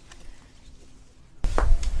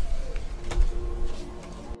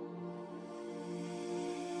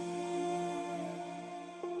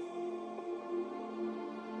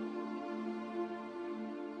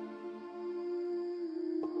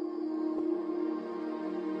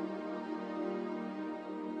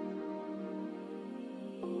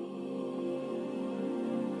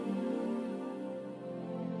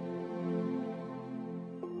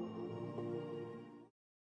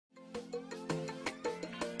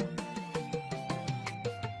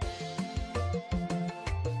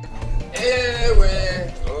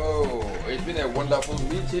 Oh, it's been a wonderful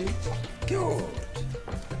meeting. Good.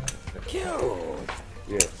 Good.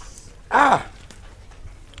 Yes. Ah!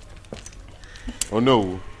 Oh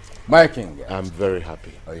no. My king. I'm very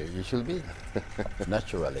happy. Oh, you should be.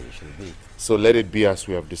 Naturally, you should be. So let it be as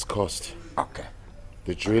we have discussed. Okay.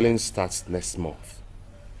 The drilling starts next month.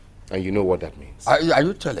 And you know what that means. Are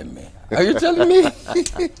you telling me? Are you telling me?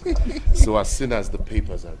 So as soon as the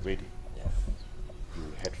papers are ready, you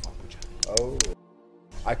will head for Abuja. Oh.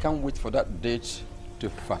 I can't wait for that date to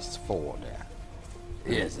fast forward.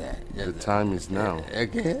 Yes, yes. The time is now.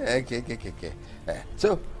 Okay.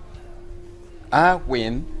 So, I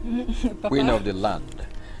win, queen of the land.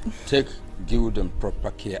 Take good and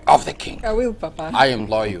proper care of the king. I will, Papa. I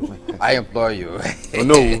implore you. I implore you. Oh,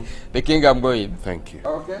 no. The king, I'm going. Thank you.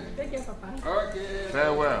 Okay. Take care, Papa. Okay.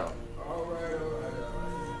 Farewell. All right.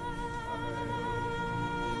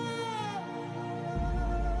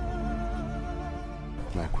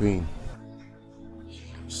 Queen, you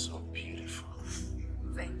look so beautiful.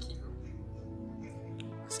 Thank you.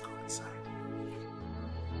 Let's go inside.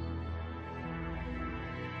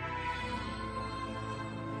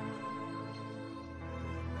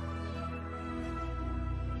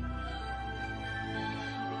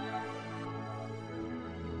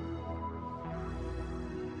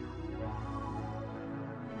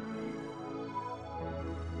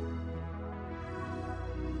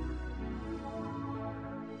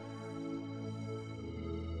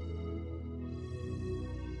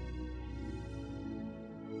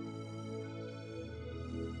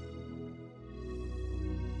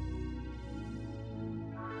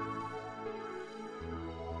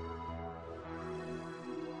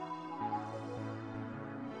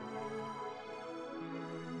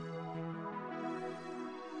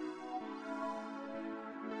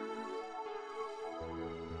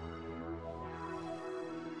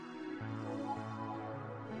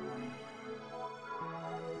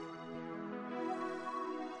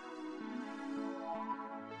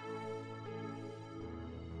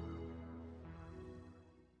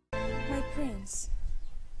 My prince,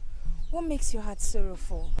 what makes your heart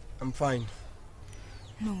sorrowful? I'm fine.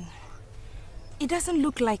 No, it doesn't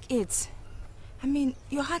look like it. I mean,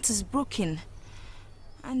 your heart is broken.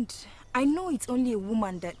 And I know it's only a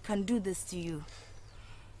woman that can do this to you.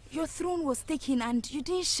 Your throne was taken and you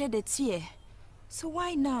didn't shed a tear. So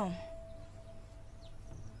why now?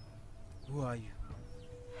 Who are you?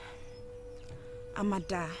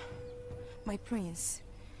 Amada, my prince,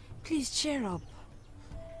 please cheer up.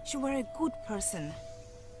 You are a good person.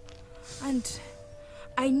 And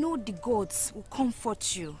I know the gods will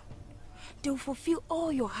comfort you. They will fulfill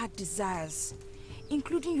all your heart desires,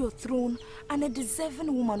 including your throne and a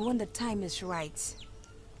deserving woman when the time is right.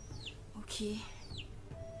 Okay?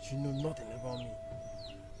 You know nothing about me.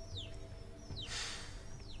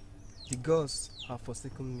 The gods have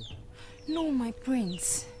forsaken me. No, my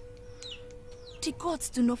prince. The gods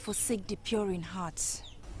do not forsake the pure in heart.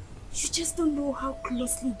 You just don't know how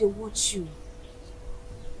closely they watch you.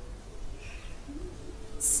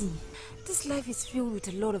 See, this life is filled with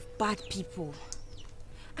a lot of bad people.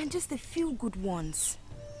 And just a few good ones.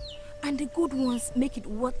 And the good ones make it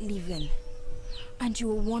worth living. And you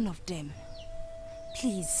are one of them.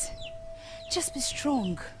 Please, just be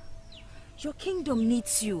strong. Your kingdom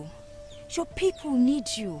needs you. Your people need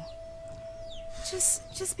you.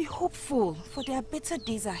 Just be hopeful, for there are better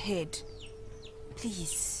days ahead.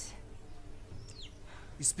 Please.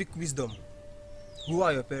 You speak wisdom. Who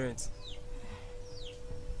are your parents?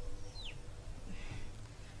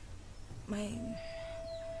 My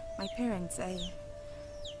parents,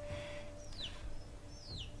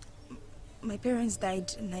 my parents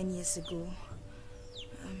died 9 years ago.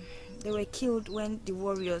 They were killed when the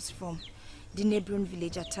warriors from the neighboring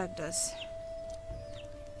village attacked us.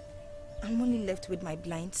 I'm only left with my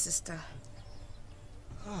blind sister.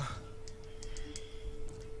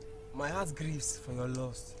 My heart grieves for your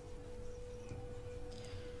loss.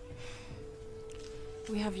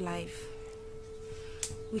 We have life.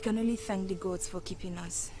 We can only thank the gods for keeping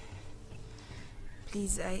us.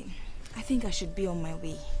 Please, I think I should be on my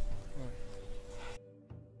way.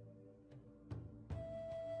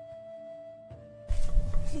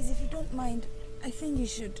 Please, if you don't mind, I think you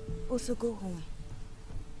should also go home.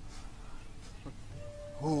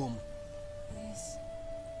 Home? Yes.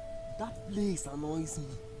 That place annoys me.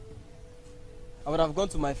 I would have gone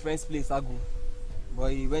to my friend's place, Agu,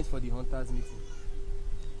 but he went for the hunters meeting.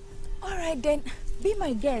 Alright then, be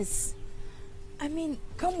my guest. I mean,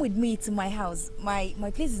 come with me to my house. My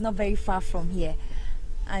place is not very far from here.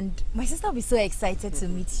 And my sister will be so excited to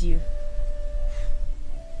meet you.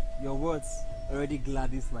 Your words already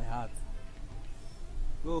gladdens my heart.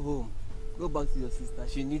 Go home. Go back to your sister.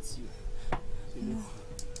 She needs you. She needs you.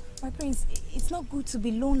 My prince, it's not good to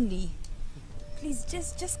be lonely. Please,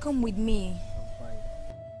 just come with me. I'm fine.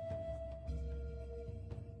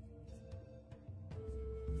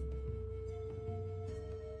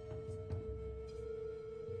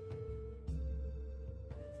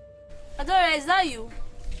 Adora, is that you?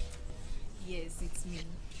 Yes, it's me.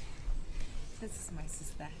 This is my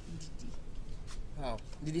sister, Didi. Wow.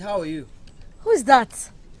 Didi, how are you? Who is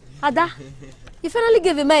that? Ada, you finally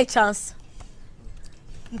gave him a chance.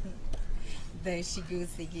 There she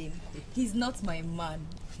goes again. He's not my man.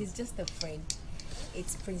 He's just a friend.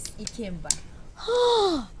 It's Prince Ikemba.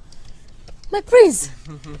 Oh, my prince.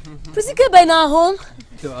 Prince Ikemba in our home.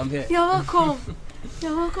 So I'm here. You're welcome.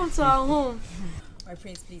 You're welcome to our home. My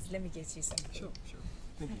prince, please, let me get you something. Sure.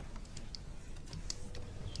 Thank you.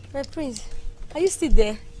 My prince, are you still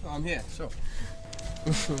there? Oh, I'm here, sure.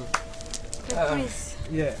 My prince.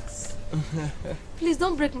 Yes. Please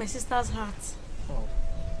don't break my sister's heart. Oh.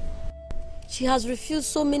 She has refused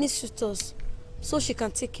so many suitors so she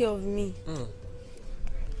can take care of me.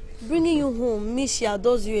 Bringing you home means she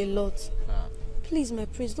adores you a lot. Please, my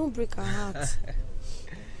prince, don't break her heart.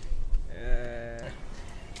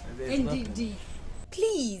 Indeed.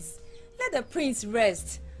 Please, let the prince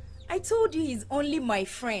rest. I told you he's only my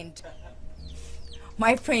friend.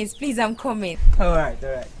 My prince, please, I'm coming. Alright.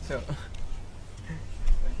 So.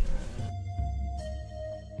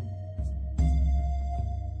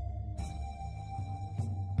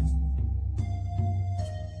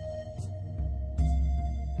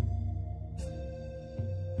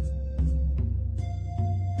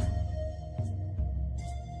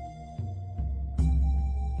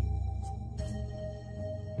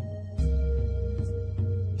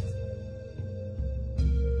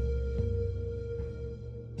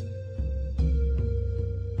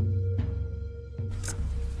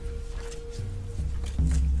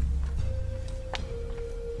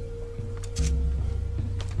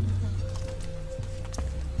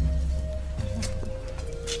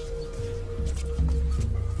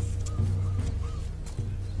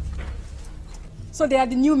 So they are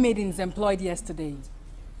the new maidens employed yesterday.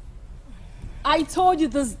 I told you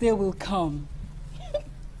this day will come.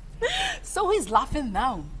 So who is laughing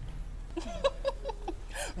now?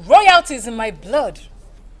 Royalty is in my blood.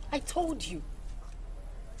 I told you.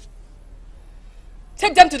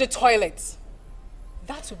 Take them to the toilet.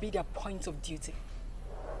 That will be their point of duty.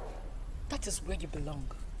 That is where you belong.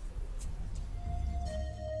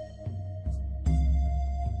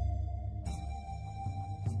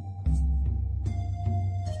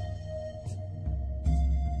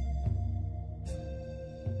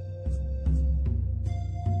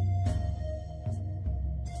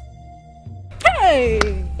 Hey,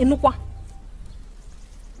 Inukwa.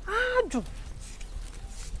 Aju.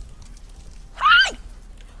 Hi!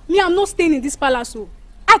 Me, I'm not staying in this palace.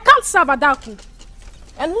 I can't serve Adaku.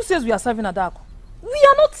 And who says we are serving Adaku? We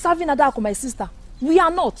are not serving Adaku, my sister. We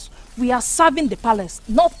are not. We are serving the palace,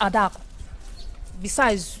 not Adaku.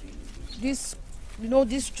 Besides, this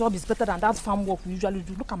job is better than that farm work we usually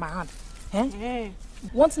do. Look at my hand.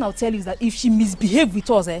 One thing I'll tell you is that if she misbehaves with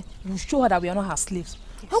us, we'll show her that we are not her slaves.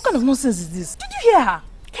 What kind of nonsense is this? Did you hear her?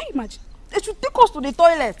 Can you imagine? They should take us to the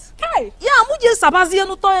toilet. Hey! Yeah, I'm just Sabazi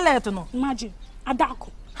no toilet, no. Imagine.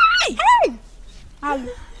 Adaku. Hey! Hey!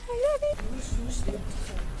 Hello.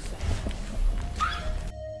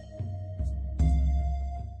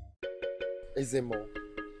 Ezemo,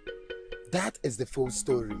 that is the full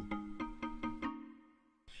story.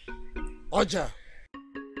 Oja,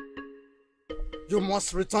 you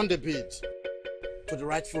must return the bid to the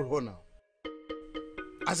rightful owner.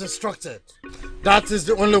 As instructed. That is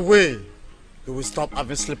the only way you will stop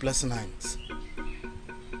having sleepless nights.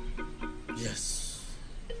 Yes.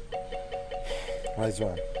 Wise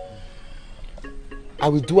one. I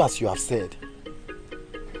will do as you have said.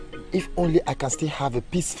 If only I can still have a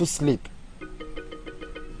peaceful sleep.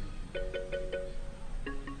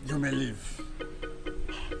 You may leave.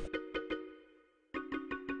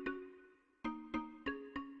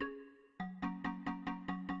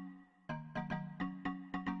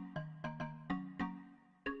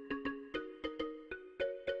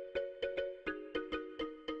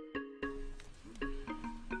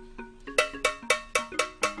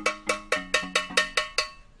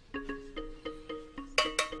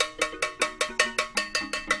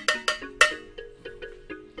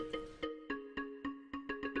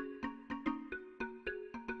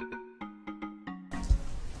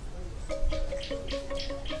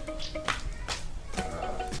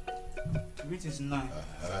 It is 9.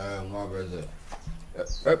 My brother.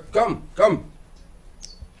 Come.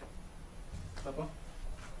 Papa?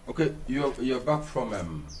 Okay, you're back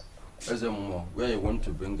from Ezemo, where you want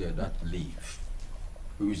to bring that leaf,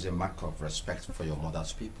 who is a mark of respect for your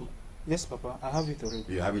mother's people. Yes, Papa. I have it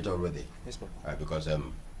already. You have it already? Yes, Papa. Because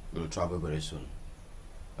we'll travel very soon.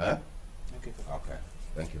 Eh? Okay, Papa. Okay.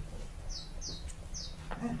 Thank you.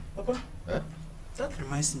 Hey, Papa. That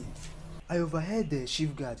reminds me. I overheard the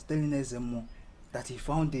chief guard telling Ezemo that he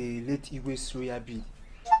found the late Igwe's royal bead.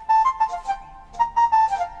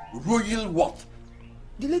 Royal what?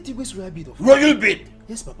 The late Igwe's royal bead. Royal bead?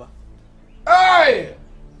 Yes, Papa. Hey!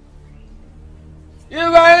 You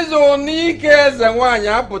guys only cares and one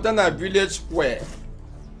you put on a village square.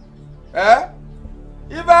 Eh?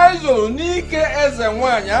 You guys only cares and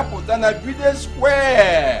one you put on a village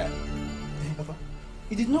square. Hey, Papa.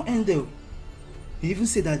 It did not end there. He even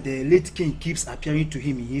said that the late king keeps appearing to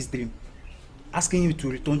him in his dream, asking him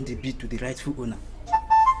to return the bead to the rightful owner.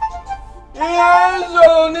 Yes,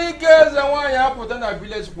 only cares and why I put on a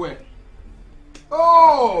village square.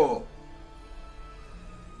 Oh,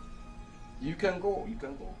 you can go.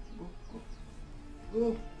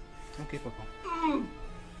 Go. Okay, Papa.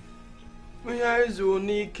 Yes,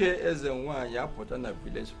 only cares and why I put on a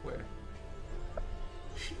village square.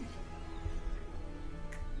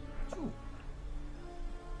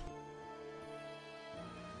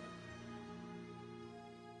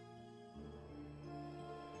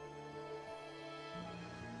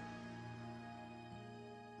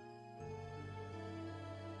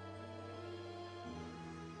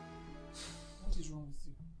 What is wrong with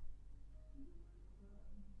you?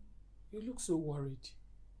 You look so worried.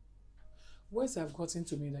 Words have gotten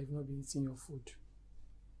to me that you've not been eating your food.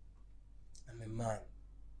 I'm a man.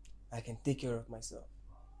 I can take care of myself.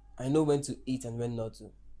 I know when to eat and when not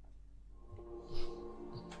to.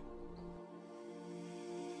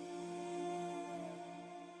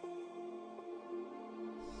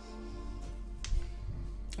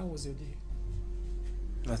 How was your day?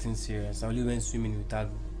 Nothing serious. I only went swimming with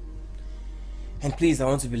Agu. And please, I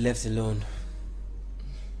want to be left alone.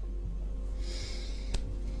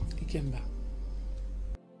 Ikemba,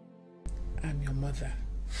 I'm your mother.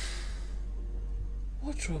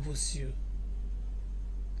 What troubles you?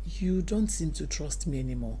 You don't seem to trust me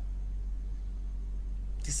anymore.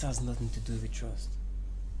 This has nothing to do with trust.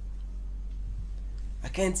 I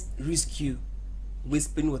can't risk you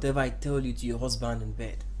whispering whatever I tell you to your husband in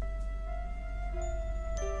bed.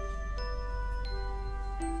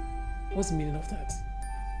 What's the meaning of that?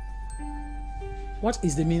 What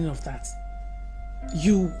is the meaning of that?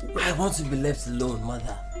 I want to be left alone,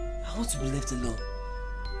 mother. I want to be left alone.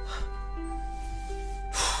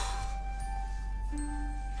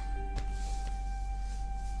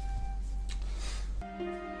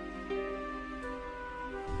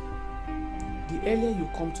 The earlier you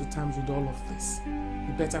come to terms with all of this,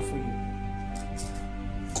 the better for you.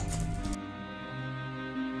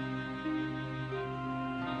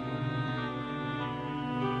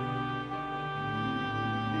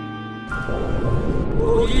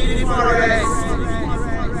 Ogidi Forest!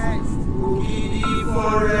 Ogidi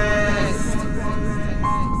Forest!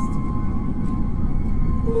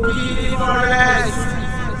 Ogidi Forest!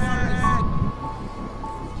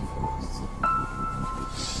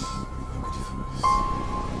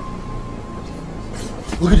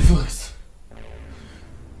 Ogidi Forest!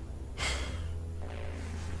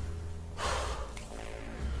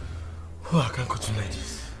 Oh, I can't continue like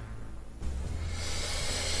this.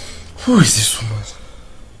 Who is this woman?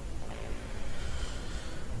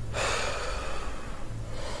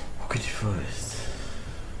 Ogidi Forest.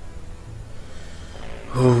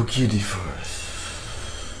 Ogidi Forest.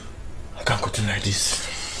 I can't continue like this.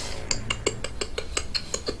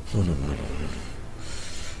 No.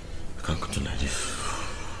 I can't continue like this.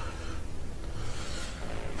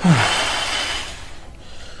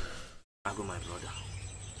 Ago, my brother.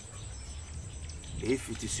 If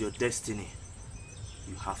it is your destiny,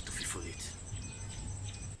 you have to fulfill it.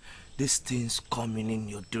 These things coming in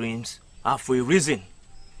your dreams are for a reason.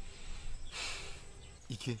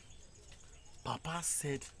 Ike, Papa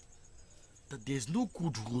said that there's no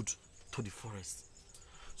good road to the forest.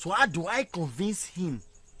 So how do I convince him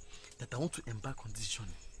that I want to embark on this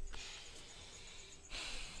journey?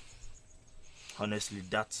 Honestly,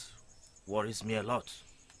 that worries me a lot.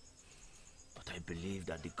 But I believe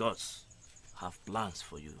that the gods have plans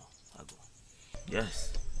for you, Ago.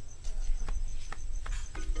 Yes.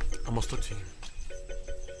 I must talk to him.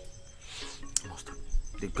 I must talk.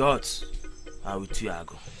 The gods are with you,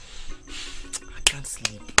 Ago. I can't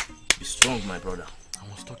sleep. Be strong, my brother. I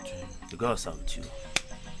must talk to him. The gods are with you.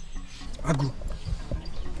 Agu,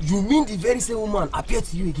 you mean the very same woman appeared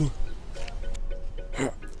to you again?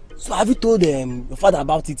 So have you told your father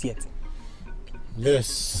about it yet?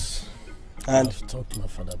 Yes. And? I've talked to my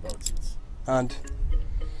father about it. And?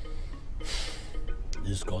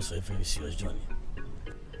 This calls for a very serious journey.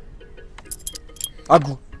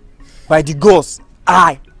 Agu, by the gods,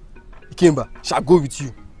 I, Ikemba, shall go with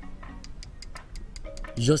you.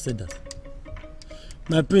 You just said that.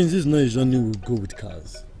 My prince, this is not a journey we'll go with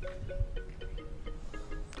cars.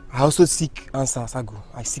 I also seek answers, Agu.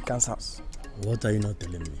 I seek answers. What are you not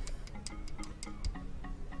telling me?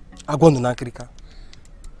 Agu on the Nakrika.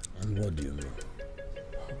 And what do you mean?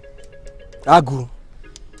 Agu,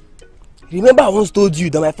 remember I once told you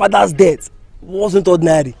that my father's death wasn't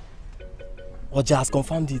ordinary. Oja has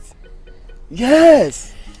confirmed it.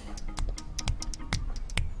 Yes!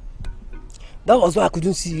 That was why I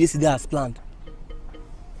couldn't see you yesterday as planned.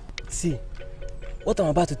 See, what I'm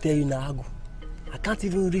about to tell you now, Agu, I can't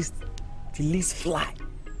even risk the least fly.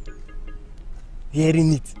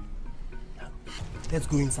 hearing it. Let's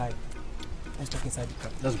go inside. Let's talk inside the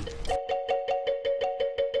car. Let's go.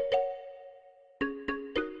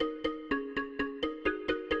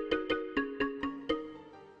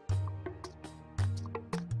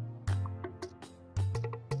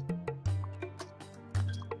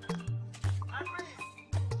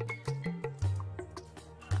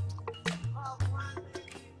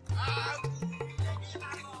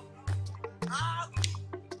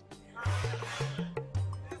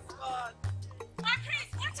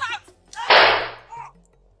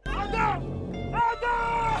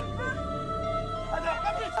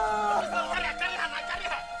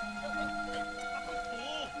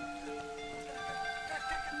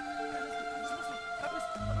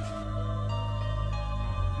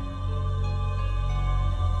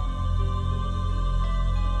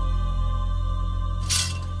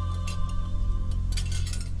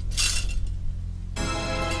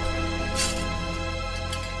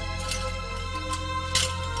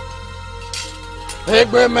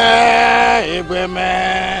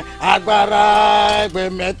 Egbeme, agbára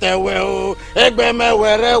egbeme tewe o, egbeme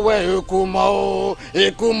werewe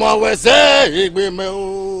ikumo wese egbeme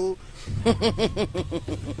o.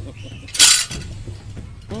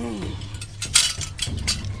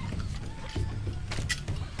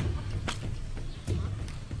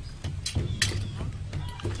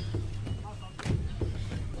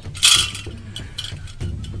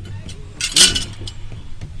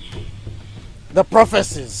 The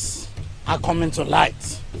prophecies are coming to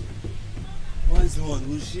light. What's one?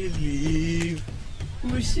 Will she leave?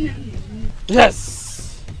 Will she leave?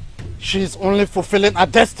 Yes. She is only fulfilling her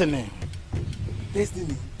destiny.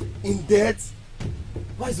 Destiny? In death?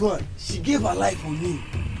 What's one? She gave her life for me.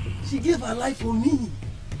 She gave her life for me.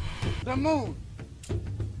 The moon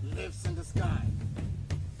lives in the sky.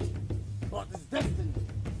 But its destiny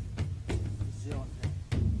is your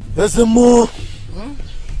name. There's a more.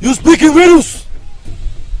 You speak in riddles.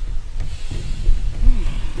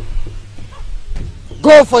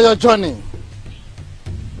 Go for your journey.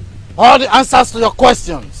 All the answers to your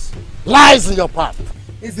questions lies in your path.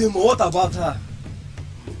 Izimo, what about her?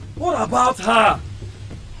 What about her?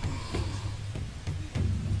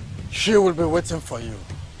 She will be waiting for you.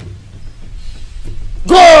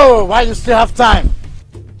 Go while you still have time.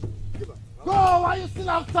 Go while you still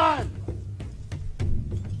have time.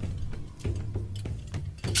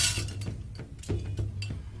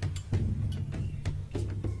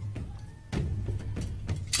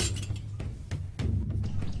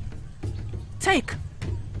 Take.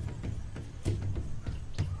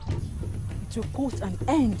 It will put an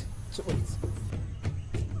end to it.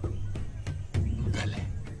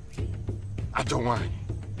 Adonai,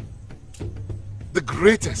 the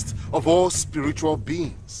greatest of all spiritual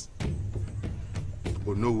beings.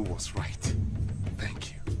 Onowu was right.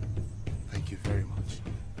 Thank you. Thank you very much.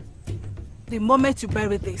 The moment you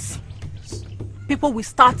bury this, people will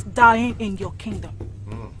start dying in your kingdom.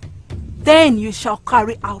 Then you shall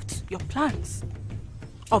carry out your plans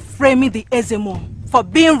of framing the Ezemo for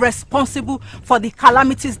being responsible for the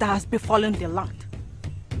calamities that has befallen the land.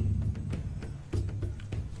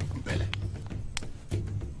 Mbele,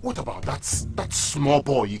 what about that small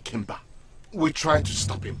boy Ikemba? We tried to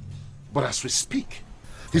stop him, but as we speak,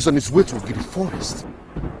 he's on his way to the forest.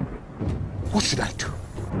 What should I do?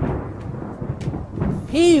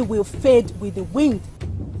 He will fade with the wind.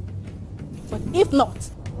 But if not,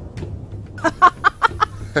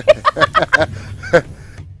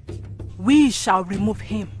 we shall remove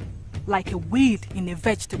him like a weed in a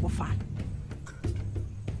vegetable farm. Good.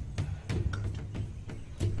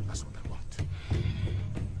 That's what I want.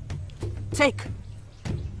 Take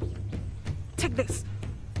this.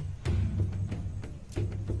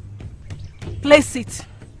 Place it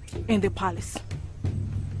in the palace.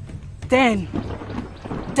 Then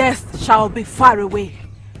death shall be far away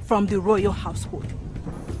from the royal household.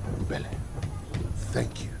 Bele,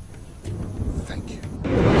 thank you. Thank you.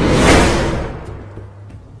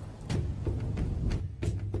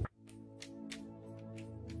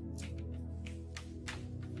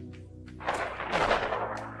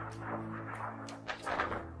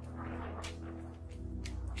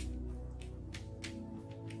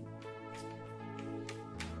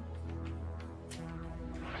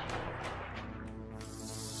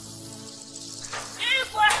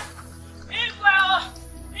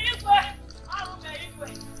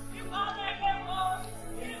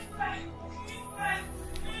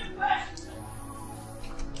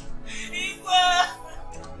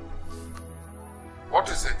 What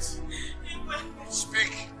is it?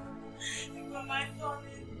 Speak. My son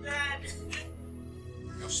is dead.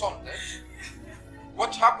 Your son dead?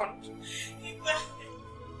 What happened? He went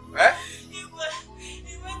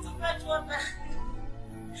to fetch water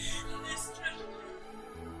in the street.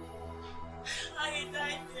 And he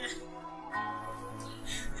died there.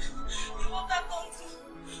 The water turned to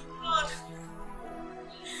blood.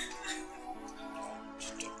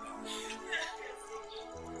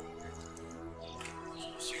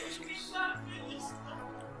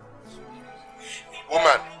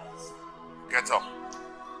 Woman, get up.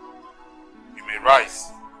 You may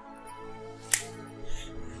rise.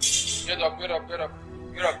 Get up, get up, get up,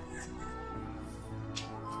 get up.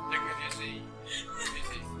 Take it easy.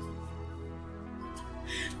 Easy.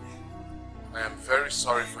 I am very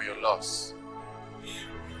sorry for your loss.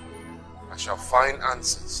 I shall find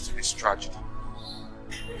answers to this tragedy.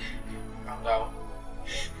 Calm down.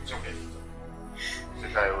 It's okay.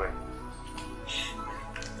 Take her away.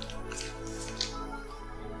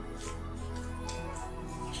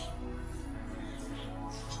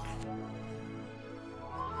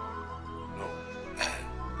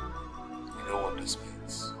 You know what this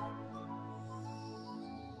means.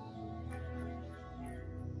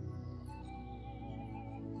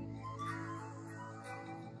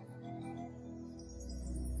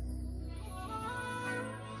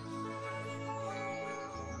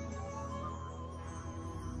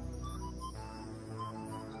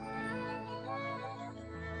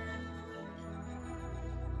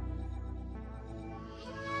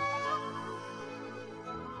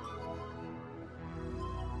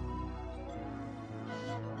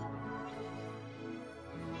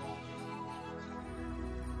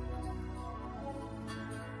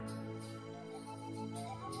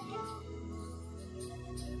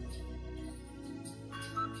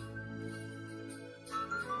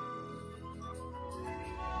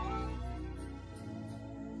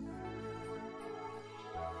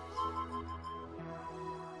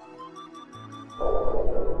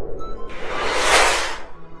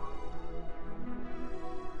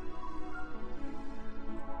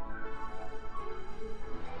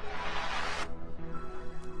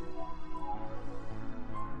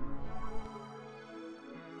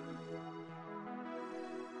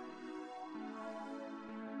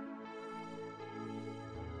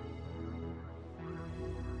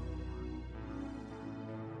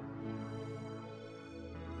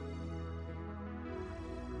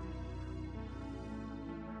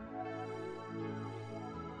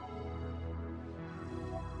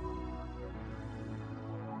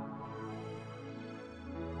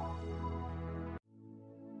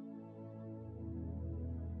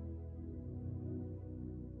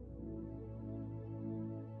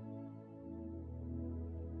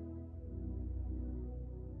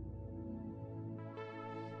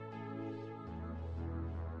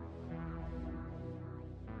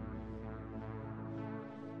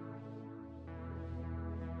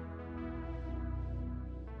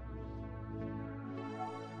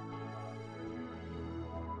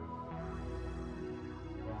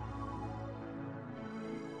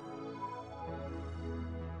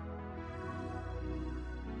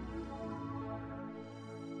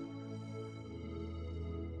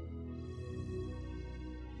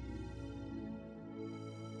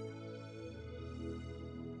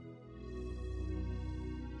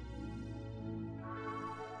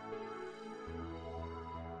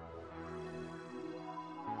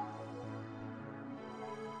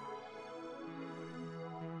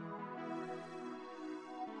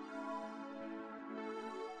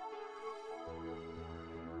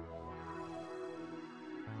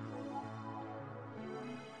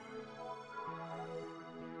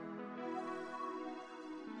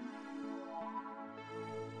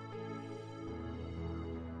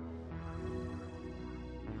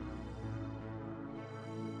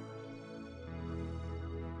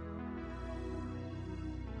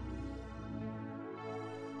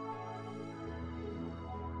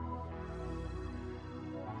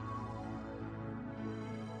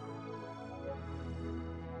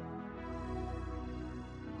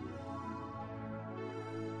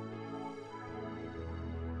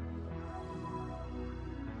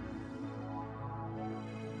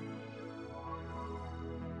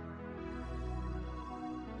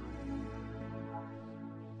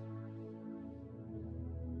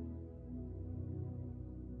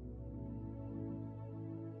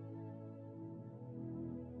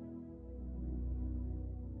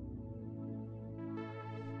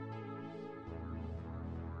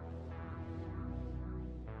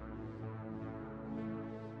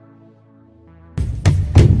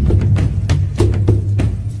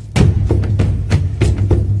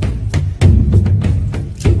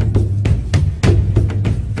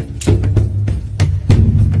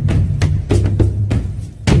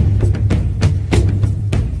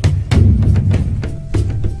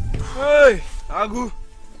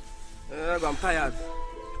 tired.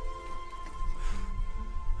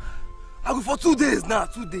 I go for 2 days now,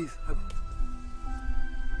 2 days.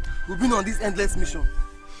 We've been on this endless mission.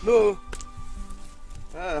 No.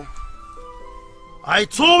 I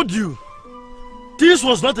told you, this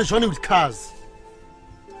was not a journey with cars.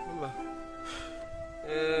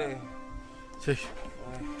 Hey. Take.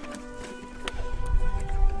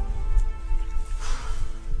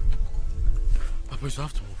 Papa, you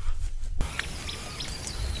have to move.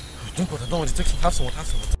 Drink water, don't want to take some. Have some water, have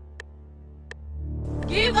some water.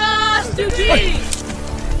 Give us the keys!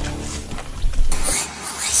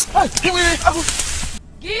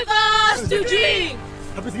 Give us the drink!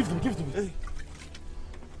 Give it to me, give it to me.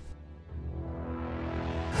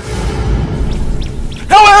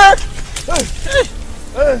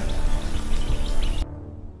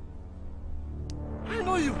 I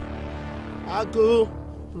know you. I go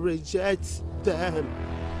reject them.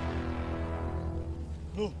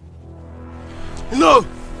 No. No!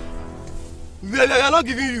 We are not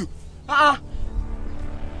giving you.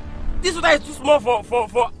 This water is too small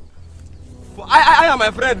for I am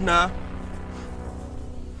my friend now.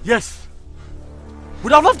 Yes.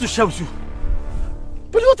 Would have loved to share with you.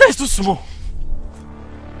 But the water is too small.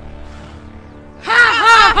 Ha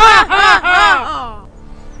ha ha ha ha!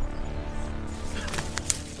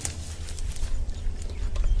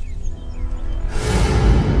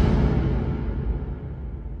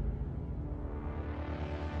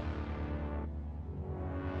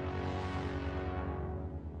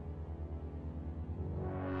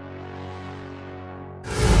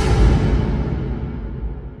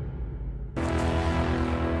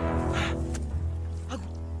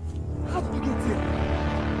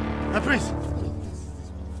 Prince,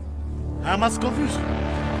 I am as confused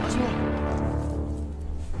as you are.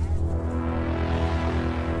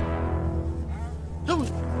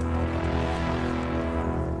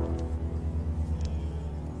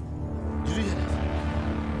 Did you hear that?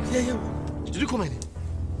 Yeah. Did you call my name?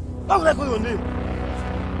 Why would I call your name?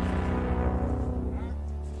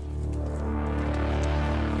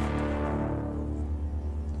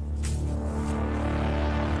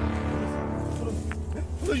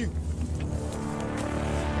 Who are you?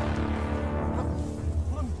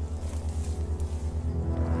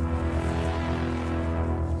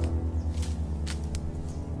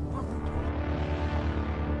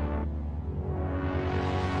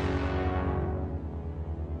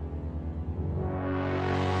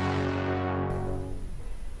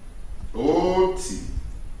 Oti,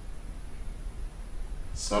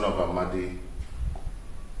 son of Amadi,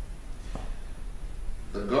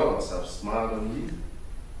 the gods have smiled on you.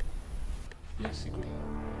 Yes, Igwe.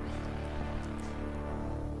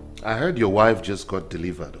 I heard your wife just got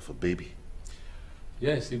delivered of a baby.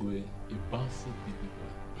 Yes, Igwe, a bouncing baby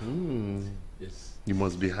boy. Yes. You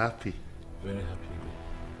must be happy. Very happy, Igwe.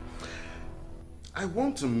 I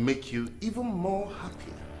want to make you even more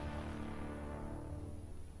happier.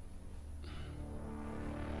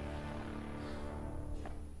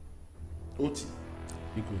 Oti,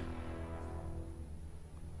 Igwe,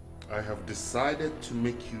 I have decided to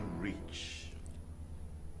make you rich.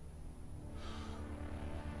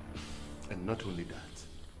 And not only that,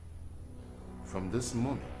 from this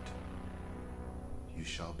moment, you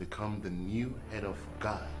shall become the new head of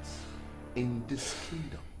guards in this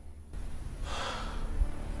kingdom.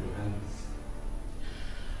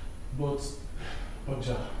 But,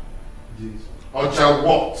 Oja, this. Oja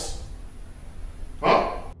what?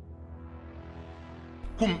 Huh?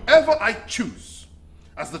 Whomever I choose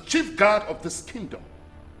as the chief guard of this kingdom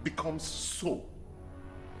becomes so.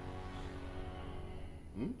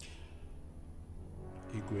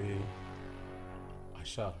 Igwe, I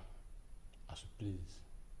shall, as you please,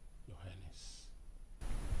 Your Highness.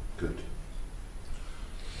 Good.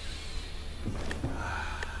 Your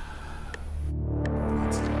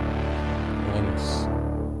Highness.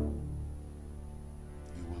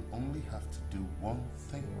 You will only have to do one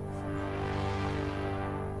thing.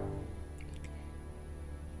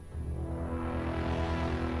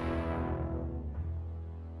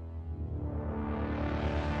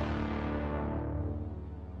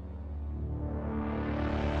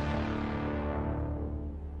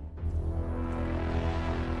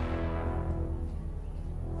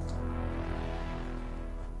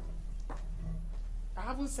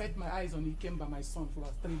 I haven't set my eyes on Ikemba, my son, for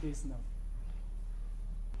like 3 days now.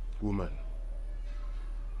 Woman,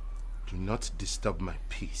 do not disturb my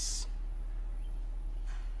peace.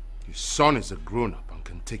 Your son is a grown-up and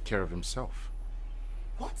can take care of himself.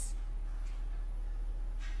 What?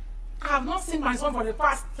 I have not seen my son for the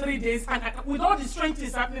past 3 days, and with all the strength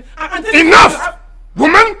is happening, I can take Enough!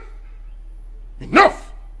 Woman!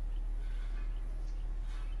 Enough!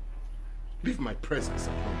 my presence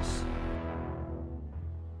at once.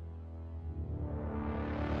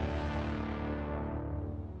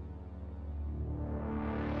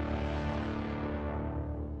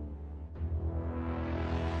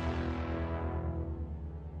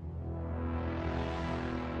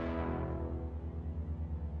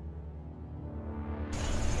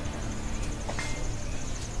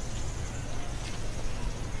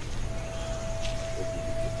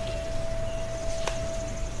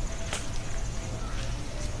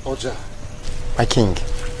 Oja. My king.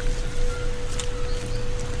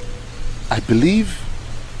 I believe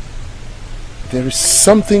there is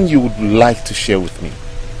something you would like to share with me.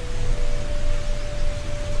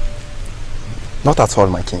 Not at all,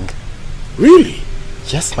 my king. Really?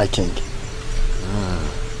 Yes, my king.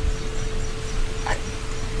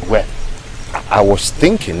 Well, I was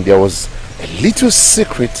thinking there was a little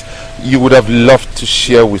secret you would have loved to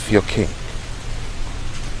share with your king.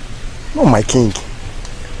 No, my king.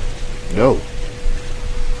 No.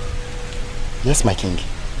 Yes, my king.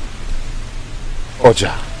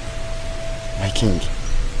 Oja. My king.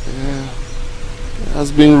 There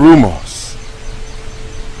has been rumors.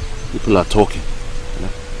 People are talking. You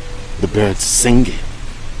know? The birds singing.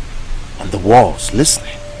 And the walls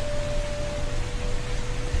listening.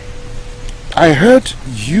 I heard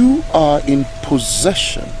you are in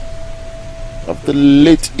possession of the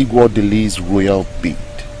late Igwodeli's royal bead.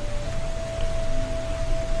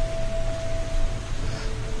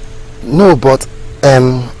 No, but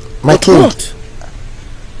my king. What?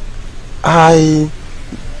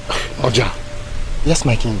 Oja. Yes,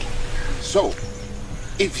 my king. So,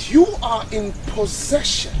 if you are in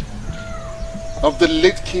possession of the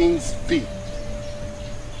late king's bead,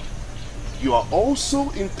 you are also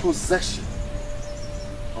in possession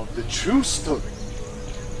of the true story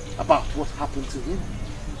about what happened to him.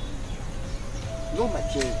 No, my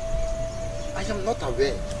king. I am not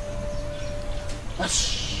aware.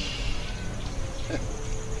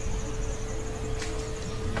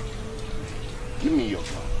 Give me your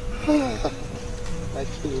gun. My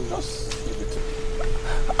king. Just give it to me.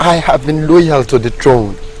 I have been loyal to the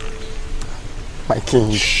throne. My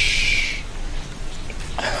king. Shh.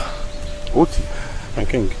 Oti, my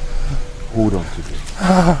king, hold on to this.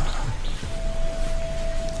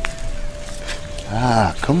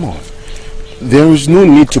 Come on. There is no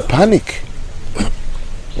need to panic.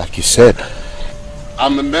 Like you said,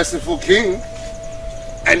 I'm a merciful king.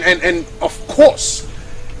 And of course,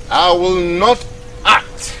 I will not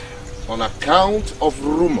act on account of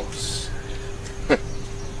rumors.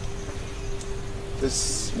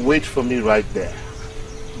 Just wait for me right there.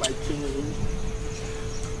 My king.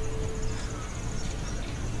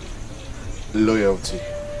 Loyalty.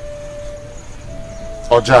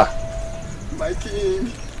 Oja. My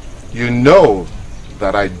king. You know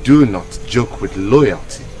that I do not joke with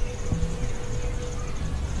loyalty.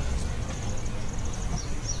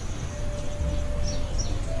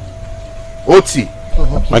 Oti.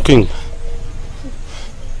 My king.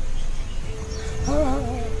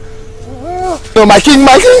 No, my king,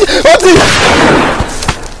 Oti!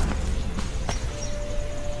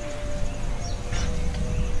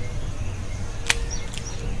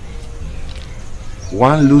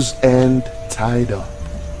 One loose end tied up.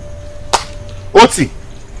 Oti!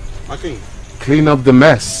 My king. Clean up the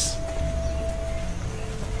mess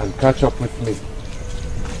and catch up with me.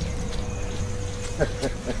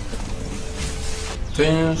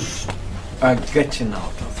 Things are getting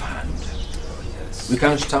out of hand. We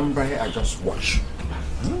can't stand by and just watch.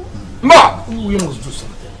 Ma! We must do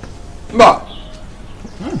something. Ma!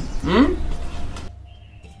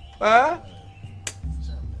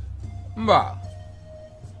 Ma!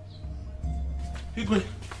 Igwe.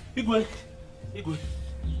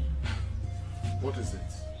 What is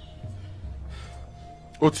it?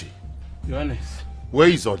 Oti. Your Highness. Where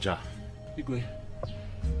is Oja? Igwe,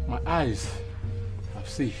 my eyes have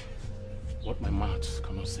seen what my mouth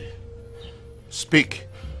cannot say. Speak.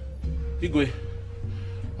 Igwe,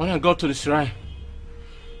 when I got to the shrine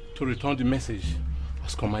to return the message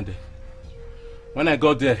as commanded, when I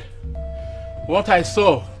got there, what I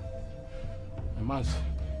saw, my mouth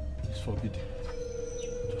is forbidden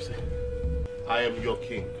to say. I am your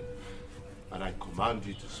king, and I command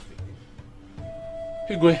you to speak.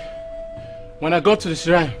 Igwe, when I got to the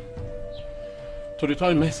shrine to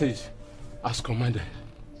return the message as commanded,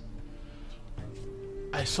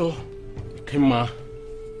 I saw Kema,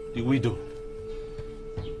 the widow.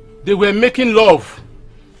 They were making love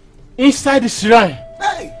inside the shrine.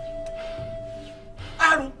 Hey!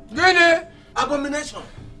 Aru, Gene, abomination.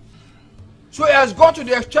 So it has got to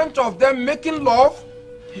the extent of them making love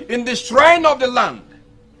in the shrine of the land.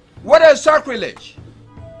 What a sacrilege!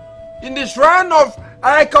 In the shrine of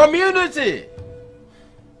our community!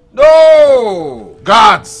 No!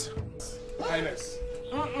 Guards! Highness.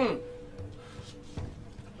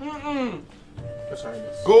 Yes,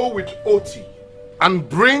 Highness. Go with Oti and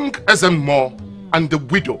bring Ezenmo and the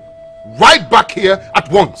widow right back here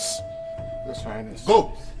at once. Yes, Highness.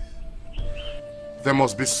 Go. They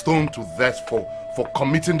must be stoned to death for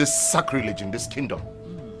committing this sacrilege in this kingdom.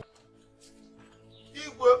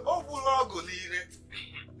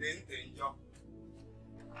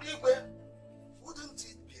 Wouldn't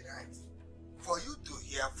it be right for you to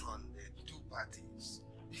hear from the two parties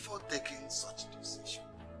before taking such decision?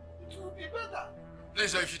 It will be better.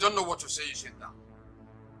 Please, if you don't know what to say, you sit down.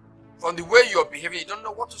 From the way you're behaving, you don't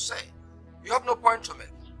know what to say. You have no point to make.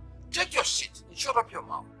 Take your seat and shut up your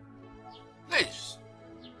mouth. Please,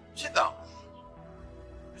 sit down.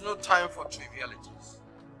 There's no time for trivialities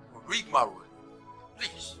or rigmarole.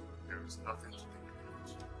 Please. There is nothing to think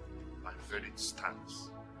about. My verdict stands.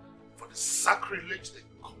 For the sacrilege they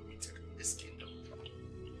committed in this kingdom,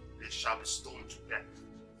 they shall be stoned to death.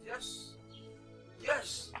 Yes.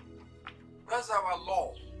 Yes. That's our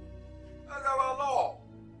law. That's our law.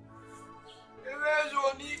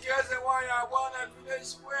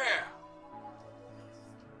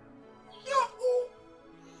 Yahoo!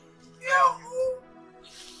 Yahoo!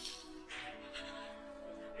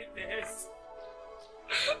 Yes.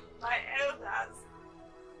 My elders.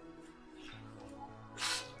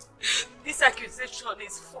 This accusation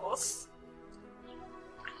is false.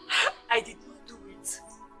 I did not do it.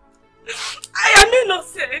 I am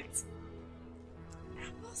innocent. I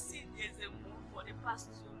have not seen Ezemo for the past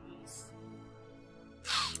 2 months.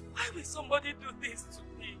 Why will somebody do this to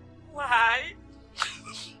me? Why?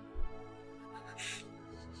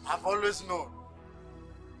 I've always known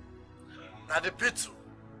that the beetle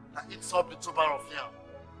that eats up the tuber of yam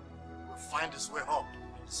will find its way up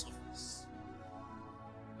to the surface.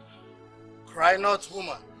 Cry not,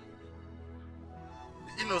 woman.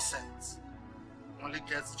 The innocent only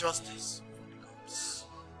gets justice from the gods.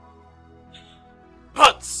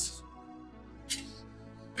 But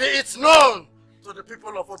be it known to the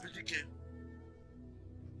people of Obidike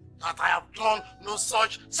that I have done no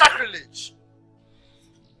such sacrilege.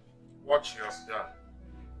 What you have done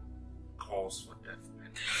calls for death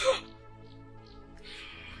penalty.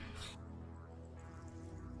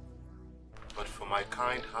 But for my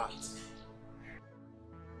kind heart,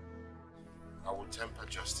 I will temper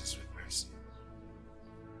justice with mercy.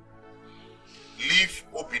 Leave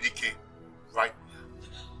Obidike right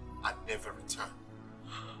now and never return.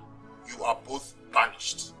 You are both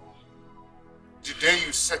banished. The day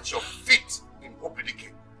you set your feet in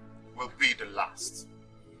Obidike will be the last.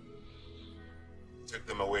 Take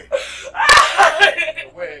them away.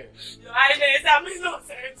 Away. Your Highness, I'm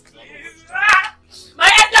innocent, please. My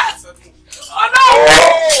elders! Oh no!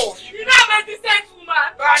 Oh! You know I'm a decent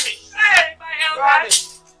woman. Vanish! Hey, my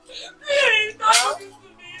elders! Please, don't do this to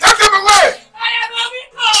me. Take them away! I am a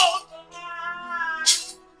widow!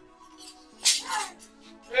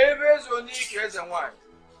 Babies will need kids and wine.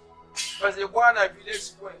 But the one I village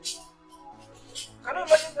square. Can you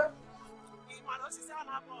imagine that?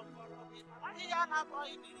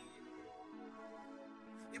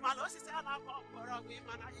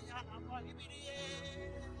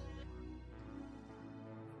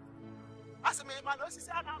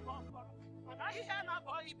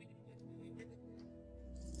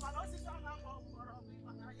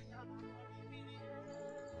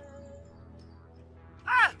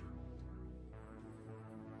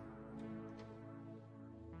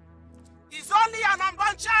 It's only an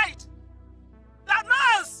unborn child that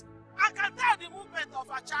knows and can tell the movement of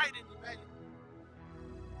a child in the belly.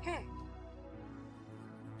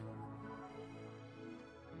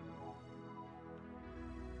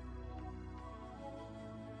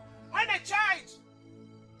 When a child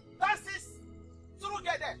dances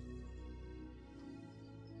together,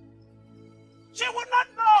 she would not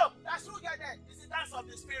know that together is the dance of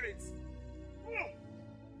the spirits.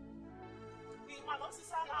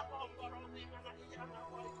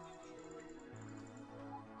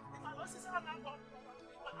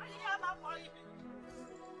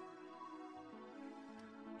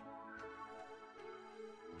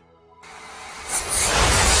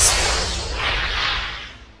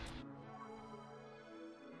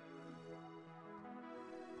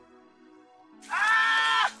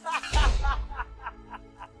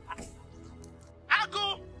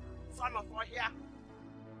 Agu, son of Ohia.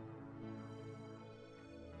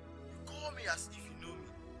 You call me as if you know me.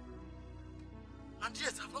 And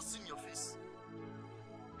yet I've not seen your face.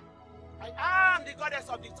 I am the goddess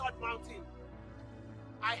of the third mountain.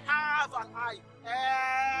 I have an eye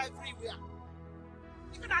everywhere,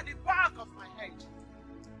 even at the back of my head.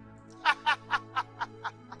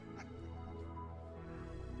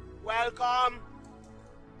 Welcome.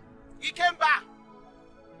 He came back.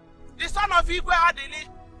 The son of Igwe Adili,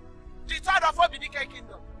 the third of Obidike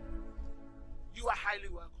Kingdom. You are highly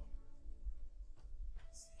welcome.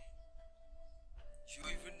 You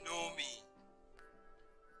even know me.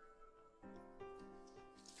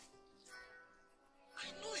 I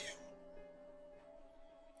know you.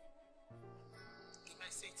 Give my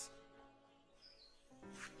seat.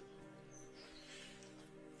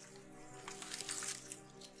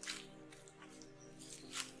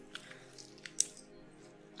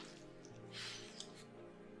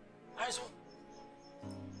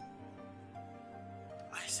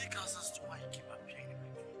 I seek answers to why you keep appearing in my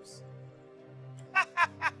dreams.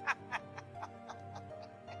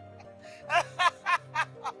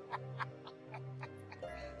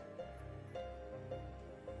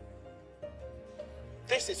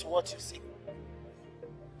 This is what you see.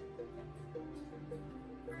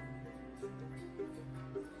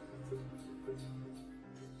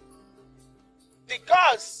 The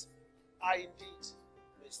gods are indeed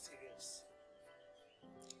mysterious.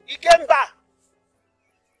 Ikemba,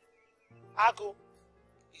 Ago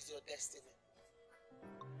is your destiny.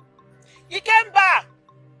 Ikemba,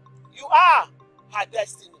 you are her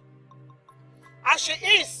destiny. And she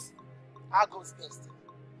is Ago's destiny.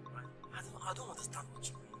 I don't understand what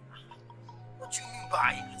you mean. What you mean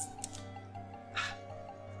by it?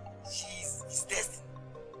 She's his destiny.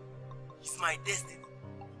 He's my destiny.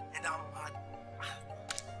 And I'm mad. I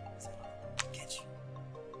get you.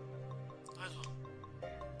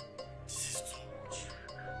 This is too much.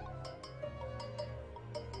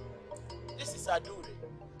 This is Adure.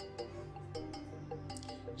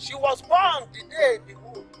 She was born the day the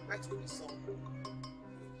moon met with the sun.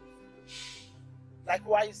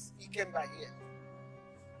 Likewise, he came by here.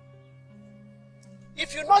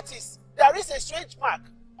 If you notice, there is a strange mark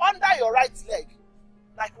under your right leg.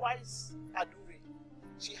 Likewise, Adure,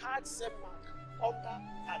 she had same mark under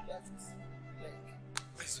her left leg.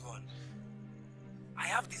 This one. I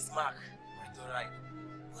have this mark, right,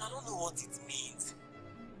 but I don't know what it means.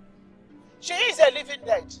 She is a living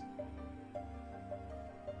dead.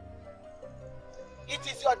 It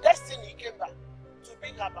is your destiny, Ikemba, to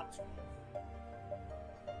bring her back to you.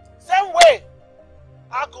 Same way,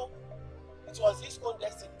 Ago, it was his own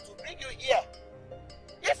destiny to bring you here.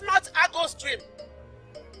 If not Ago's dream,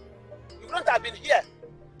 you wouldn't have been here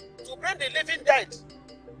to bring the living dead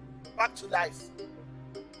back to life.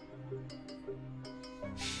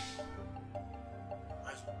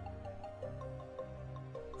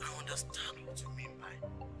 I understand what you mean by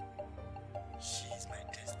she is my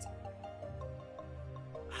destiny.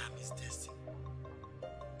 I am his destiny.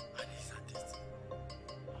 And he's her destiny.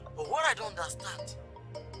 But what I don't understand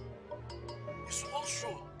is what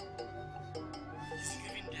show is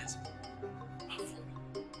living destiny. Apart from me,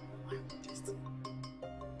 my own destiny.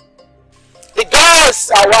 The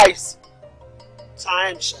gods are wise.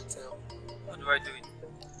 Time shall tell. What do I do?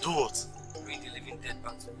 Do what? Bring the living dead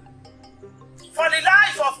back to life. For the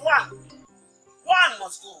life of one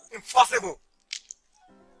must go. Impossible!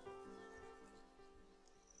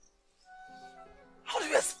 How do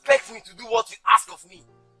you expect me to do what you ask of me?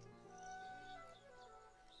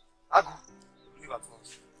 Agu, leave at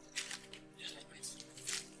once. Just let me please.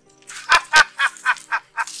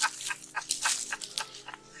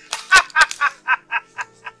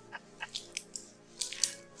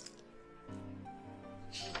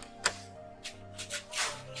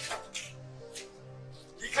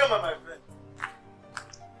 Come on, my friend.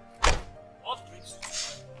 What brings you to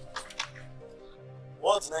me?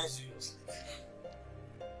 What denies you your sleep?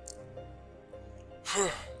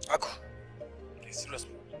 Agu, be serious.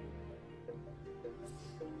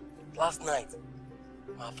 Last night,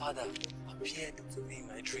 my father appeared to me in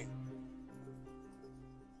my dream.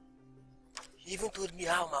 He even told me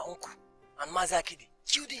how my uncle and Mazakidi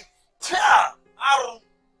killed him. Tia! Aru!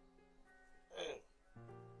 Hey.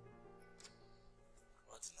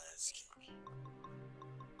 What a nice king.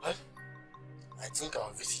 Well, I think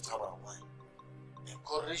I'll visit our wine.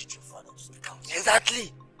 Encourage your father to speak out.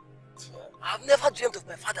 Exactly! I've never dreamt of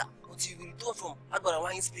my father until he returned from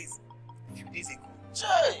Agbarawan's place a few days ago.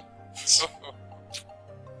 Chai!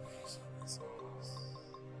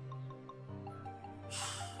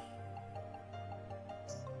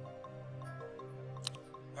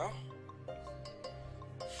 Huh?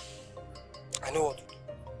 I know what to do.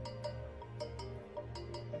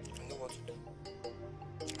 I know what to do.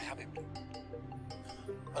 I have a plan.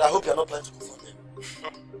 But I hope you're not planning to confront them.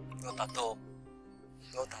 Not at all.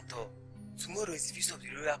 tomorrow is the feast of the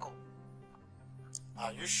royal cup.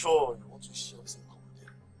 Are you sure you want to share some cup with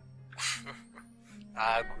them?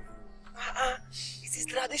 It is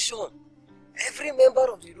tradition. Every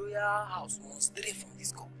member of the royal house must drink from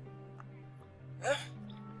this cup. Huh?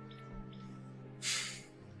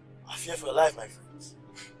 I fear for your life, my friends.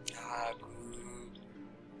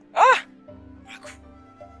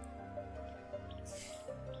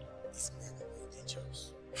 These men are very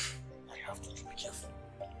dangerous. I have to be careful.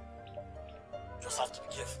 Just have to be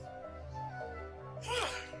careful.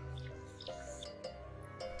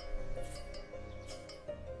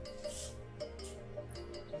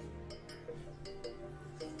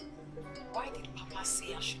 Why did Papa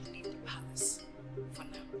say I should leave the palace for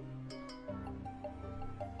now?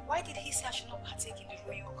 Why did he say I should not partake in the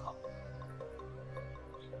royal cup?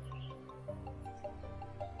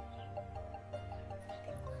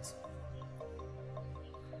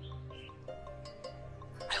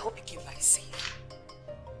 I hope he came by safe.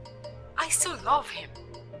 I still love him.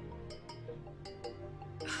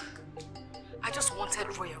 I just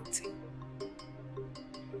wanted royalty.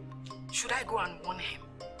 Should I go and warn him?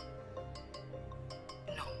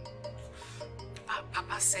 No.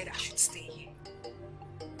 Papa said I should stay here.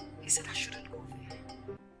 He said I shouldn't go there.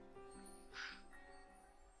 I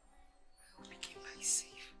hope he came by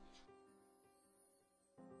safe.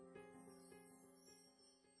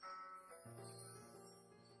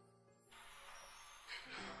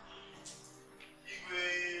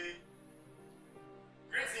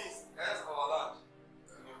 Greetings, guys of our land.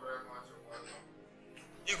 Thank you very much.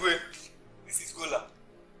 Igwe, this is Gola.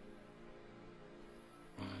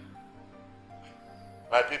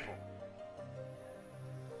 My people,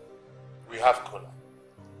 we have cola.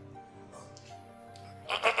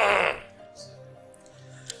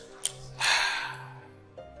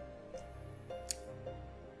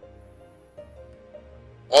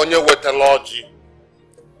 Onye weteloji,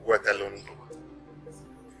 wetelundu.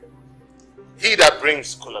 He that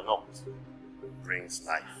brings cola nut brings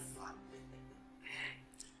life.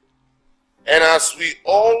 And as we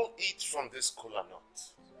all eat from this cola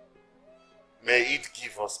nut, may it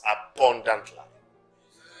give us abundant life.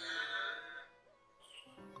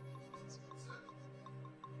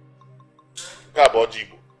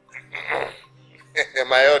 Kabojibo.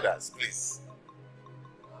 My elders, please.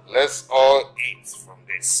 Let's all eat from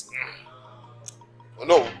this. Oh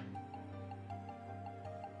no.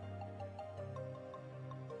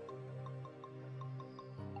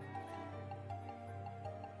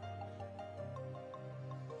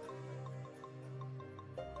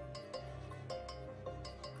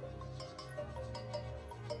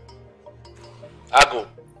 Ago.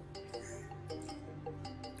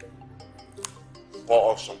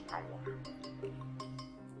 Pour us some power.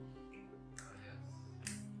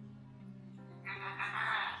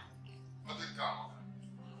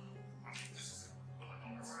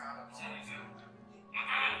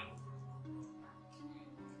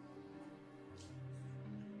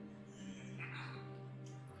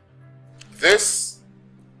 This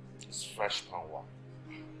is fresh power.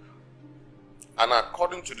 And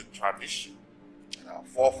according to the tradition that our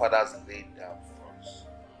forefathers laid down for us,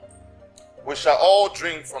 we shall all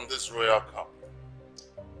drink from this royal cup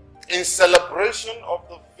in celebration of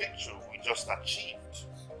the victory we just achieved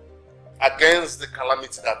against the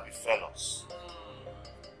calamity that befell us.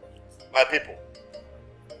 My people,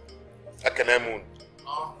 Akenemun.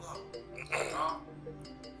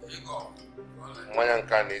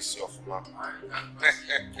 Manyanka nesi ofuma.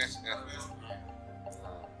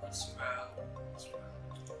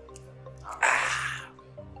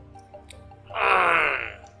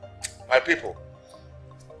 My people,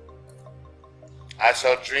 I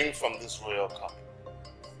shall drink from this royal cup,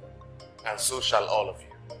 and so shall all of you.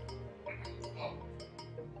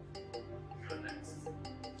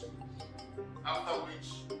 After which,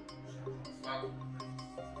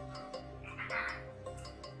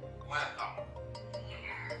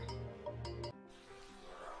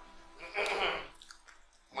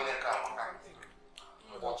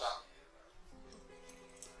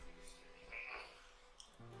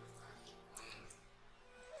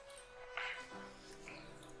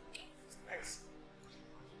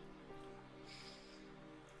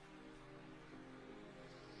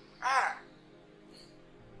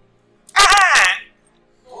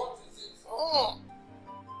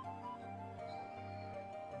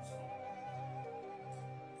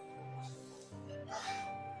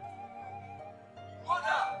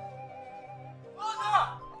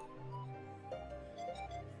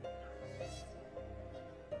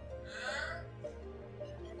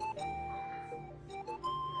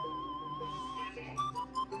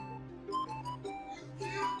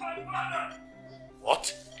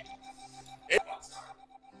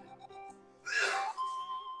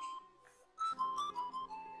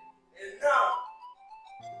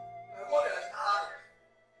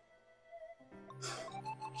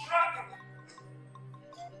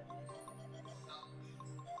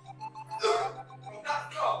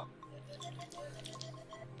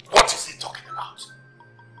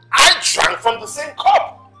 same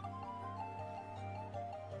cup.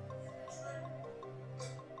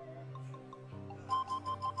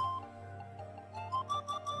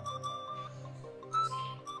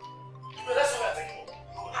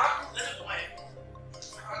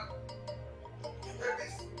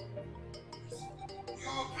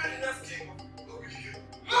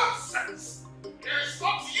 Nonsense! It's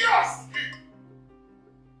not yours!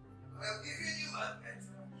 I have given you an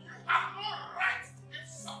answer. You have no right to give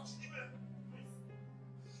such even.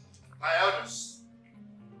 My elders,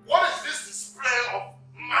 what is this display of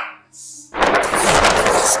madness?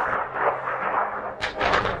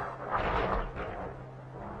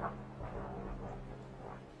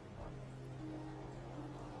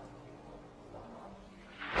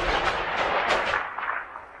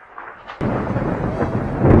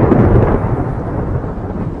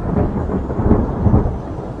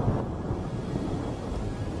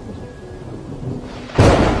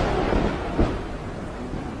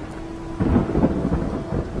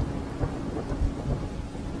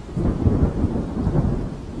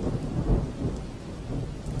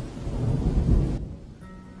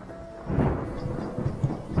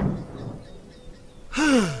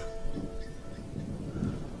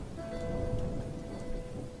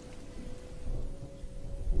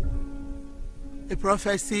 The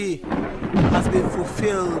prophecy has been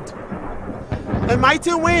fulfilled. A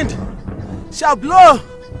mighty wind shall blow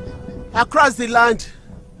across the land.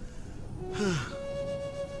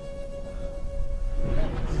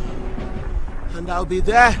 And I'll be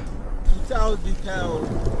there to tell the tale.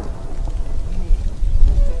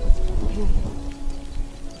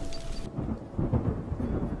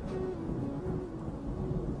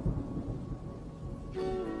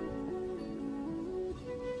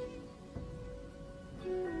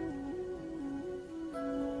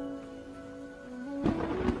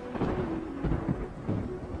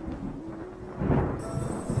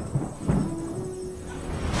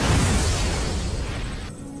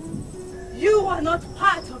 You are not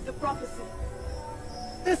part of the prophecy.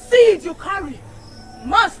 The seed you carry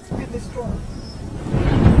must be destroyed.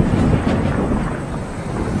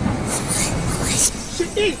 She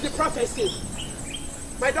is the prophecy.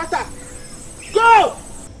 My daughter, go!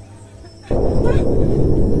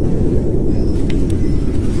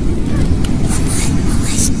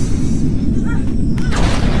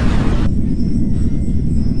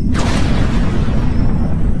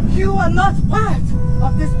 You are not part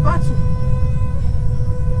of this battle.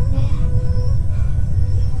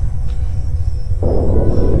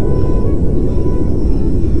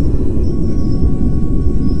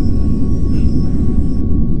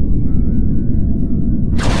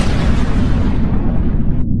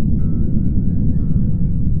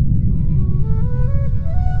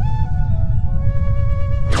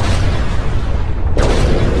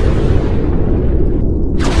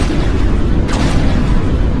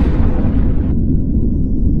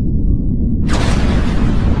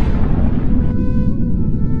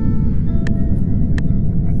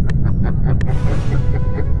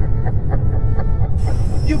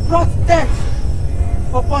 You brought death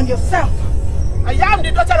upon yourself. I am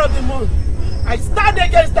the daughter of the moon. I stand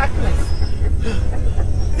against darkness.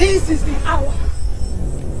 This is the hour.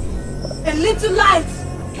 A little light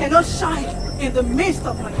cannot shine in the midst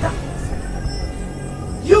of my darkness.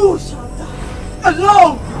 You shall die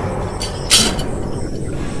alone.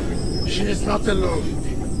 She is not alone.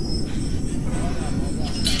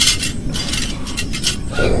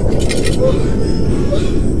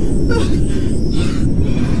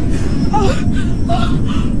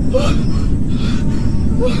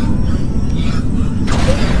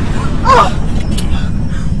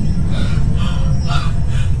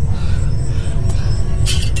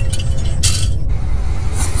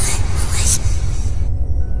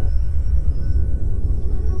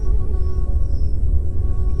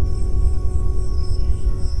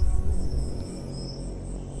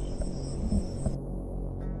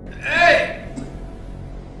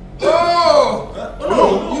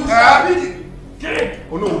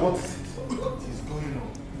 Oh no, what is it? What is going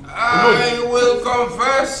on? I will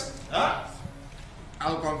confess. Huh?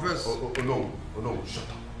 I'll confess. Oh no, shut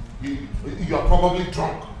up. You are probably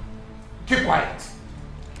drunk. Keep quiet.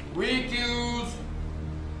 We killed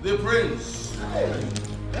the prince.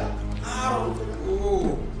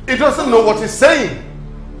 Oh. He doesn't know what he's saying.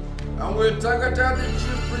 And we targeted the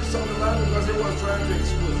chief priest of the land because he was trying to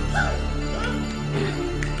expose us.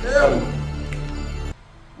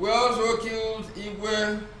 We also killed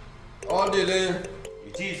Igwe Odele.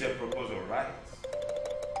 It is a proposal, right?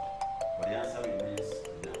 But the answer remains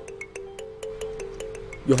no.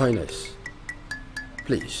 Your Highness,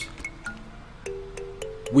 please.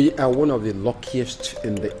 We are one of the luckiest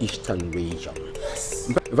in the eastern region.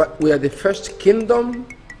 But we are the first kingdom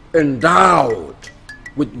endowed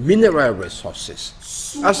with mineral resources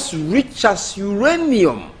as rich as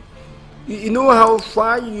uranium. You know how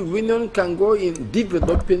far uranium can go in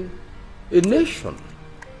developing a nation?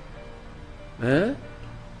 Eh?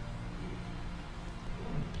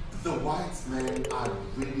 The white men are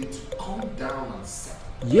ready to come down and settle.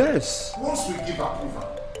 Yes. Once we give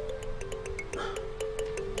approval,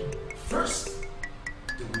 first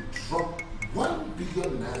they will drop 1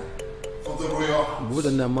 billion naira for the royal house. What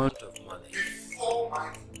an amount of money. Before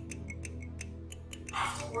mining.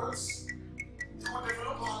 Afterwards, they will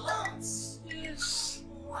develop our lands. Yes.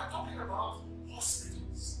 We're talking about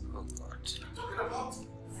hospitals. Oh God. We're talking about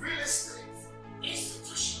real estate,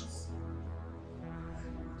 institutions.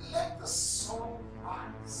 Let the sun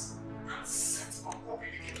rise and set on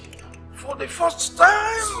Obilike Kingdom. For the first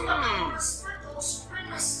time. So that we will respect our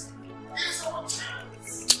supremacy. It is our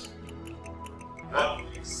chance. What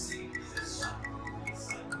we see is a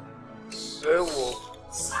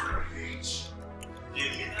sacrilege. The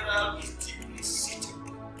mineral is deeply seated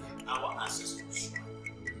in our ancestors.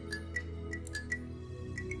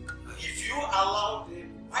 If you allow the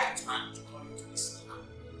white man to come into this land,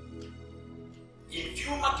 in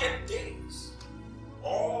few market days,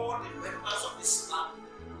 all the members of this land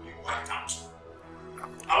will be wiped out.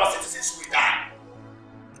 Our citizens will die.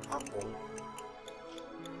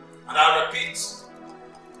 And I repeat,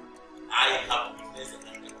 I have witnessed the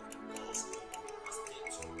end of those who have stayed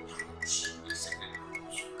to huge and sacred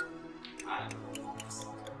roots. I know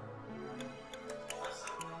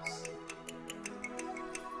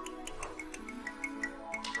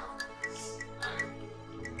this. I agree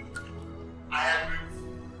with you. I agree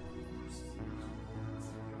with you.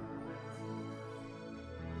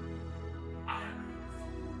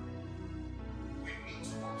 We need to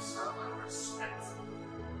observe and respect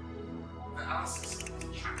the ancestors'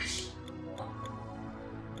 tradition.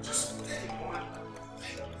 Just take a moment and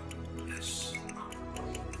think. Yes.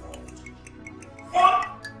 1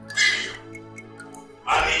 billion.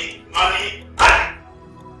 Money, money, money.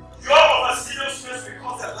 You are of a seriousness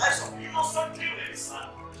because the lives of innocent people in this land.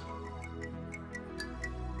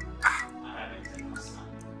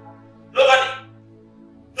 Nobody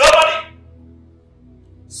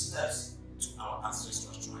steps to our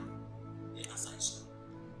ancestral shrine. The answer is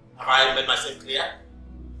no. Have I made myself clear?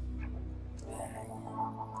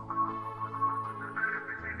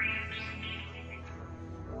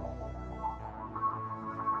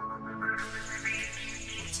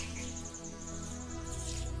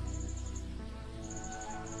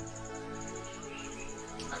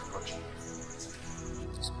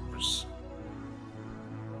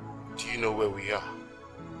 Do you know where we are?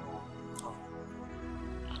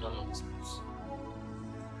 I don't know this place.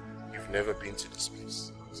 You've never been to this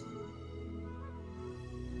place.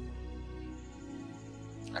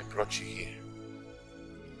 I brought you here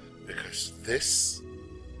because this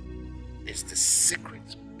is the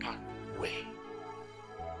secret pathway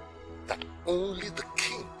that only the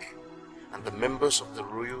king and the members of the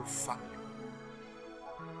royal family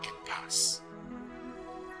can pass.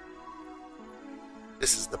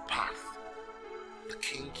 This is the path the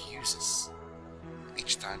king uses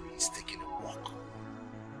each time he's taking a walk.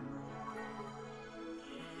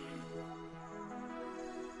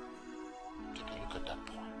 Take a look at that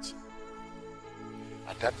point.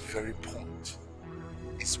 At that very point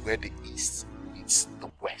is where the east meets the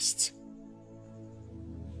west.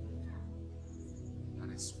 That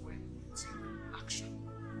is when you take action.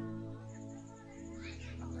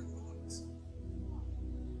 At that point.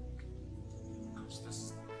 Because this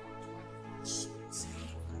is the point where the sweet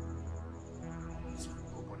stuff. So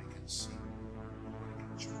nobody can see, nobody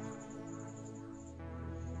can join.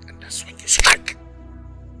 And that's when you strike.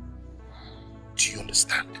 Do you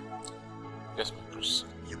understand? Yes, my prince.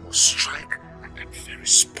 You must strike at that very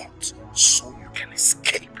spot so you can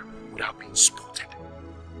escape without being spotted.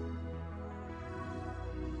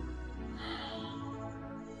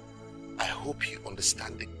 I hope you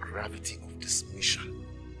understand the gravity of this mission.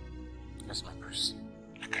 Yes, my prince.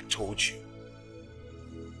 Like I told you.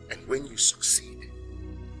 And when you succeed,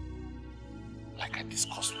 like I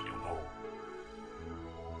discussed with you all,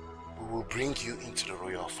 we will bring you into the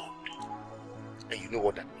royal fund. And you know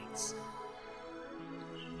what that means.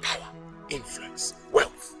 Power, influence,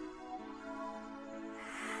 wealth.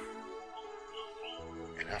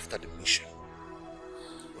 And after the mission,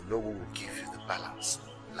 Onowo will give you the balance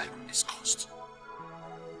like we discussed.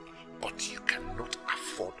 But you cannot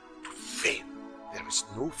afford to fail. There is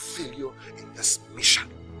no failure in this mission.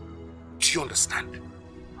 Do you understand?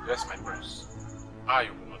 Yes, my prince. I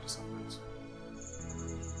will not disappoint you.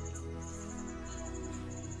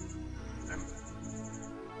 Remember,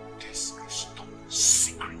 this is top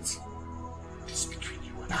secret. This is between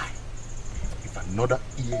you and I. If another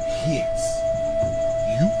ear hears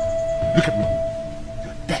you, look at me.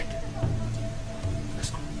 You're dead. Let's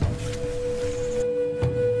go.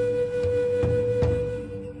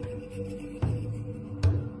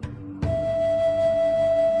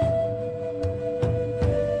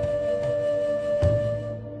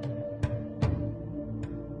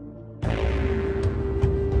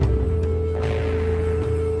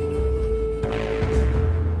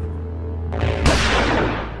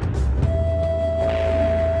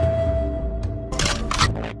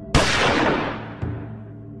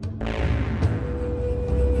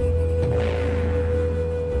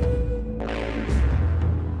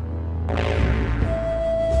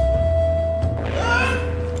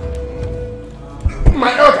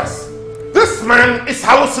 My elders, this man is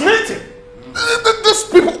hallucinating. These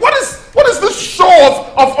people, what is this show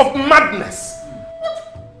of madness?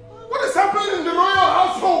 What is happening in the royal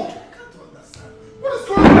household? What is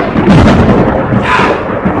going on?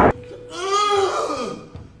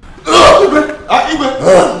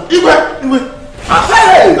 Igwe!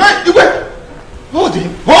 Hey! Igwe! Hold him!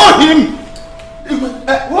 Hold him! Igwe!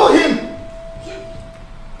 Hold him!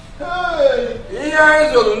 Ihe anyị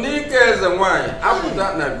zụrụ n'ike eze nwanyị apụta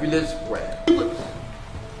na village square.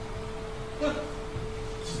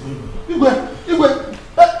 Igwe!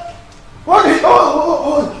 Hold him!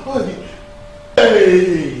 Hold him!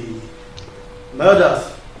 Hey! Elders!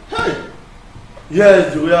 Hey!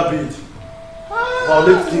 Yes, the royal beat.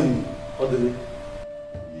 Violating orderly.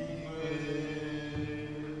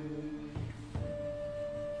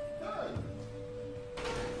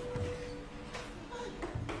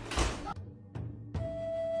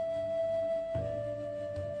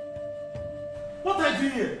 What are you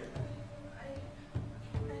doing here?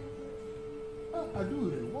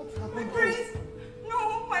 What happened? My prince! No,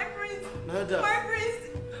 my prince! Nada. My prince!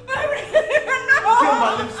 My prince! No! Kill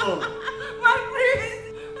my lips on. My prince!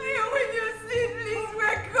 I am with you, sleep, please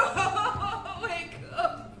wake up! Wake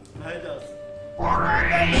up! Nada.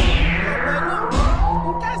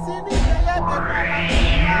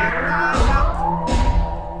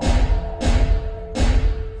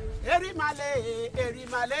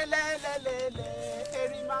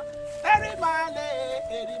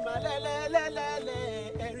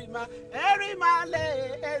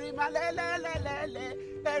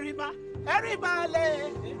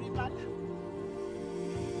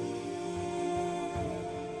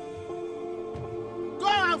 Go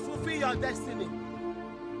and fulfill your destiny.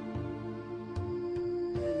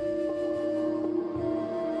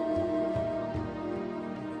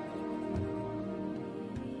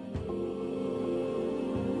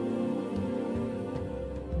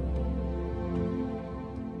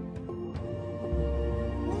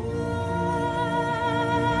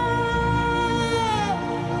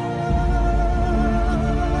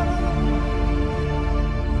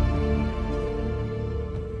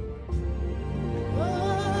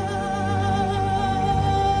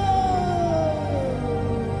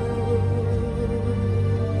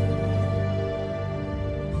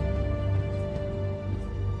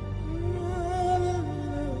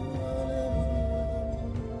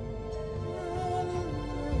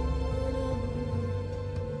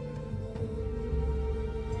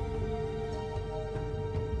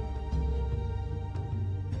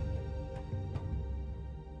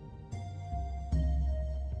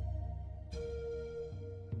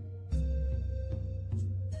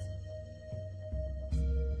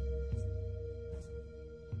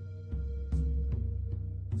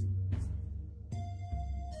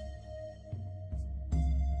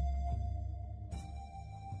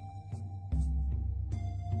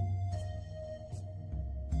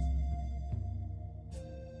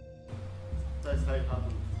 That's how it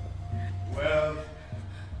happened. Well,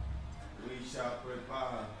 we shall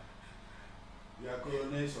prepare your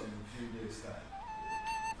coronation in a few days' time.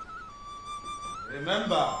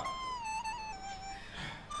 Remember,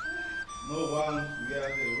 no one wear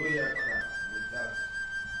the royal crown without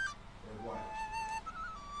a wife.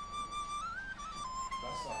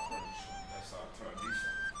 That's our tradition. That's our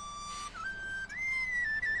tradition.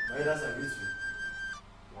 My elders agree with you.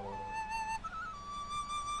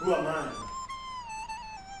 Who am I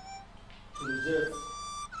to reject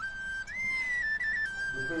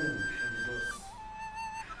the queen and the ghost?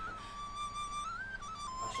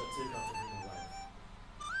 I shall take her to be my wife.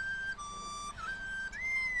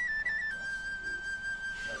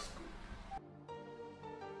 That's good.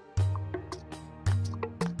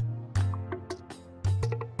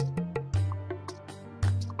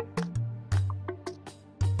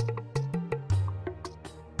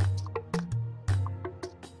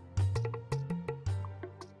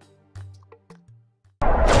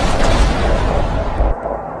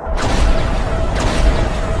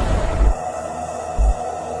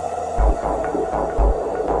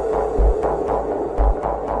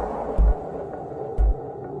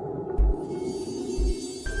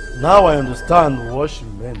 Now I understand what she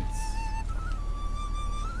meant.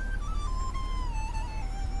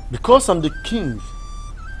 Because I'm the king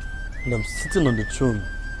and I'm sitting on the throne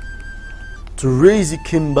to raise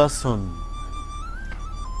Ikemba's son,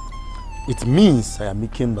 it means I am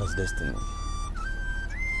Ikemba's destiny.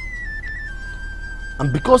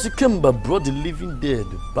 And because Ikemba brought the living dead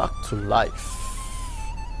back to life,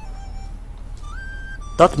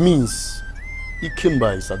 that means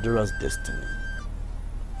Ikemba is Adora's destiny.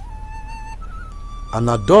 And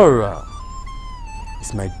Adora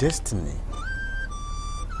is my destiny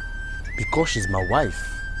because she's my wife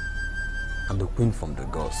and the queen from the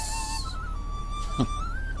gods.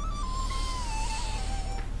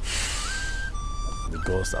 The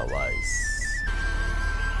gods are wise.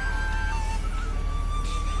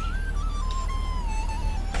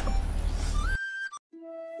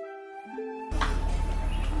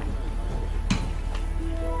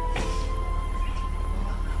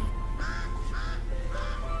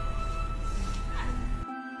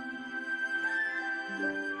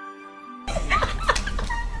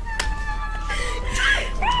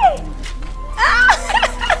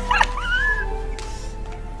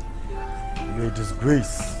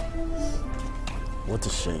 Disgrace. What a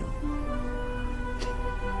shame.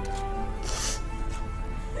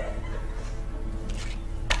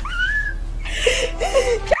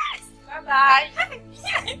 Bye-bye.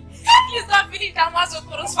 Please don't finish that much of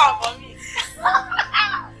for me.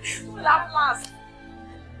 We'll have last.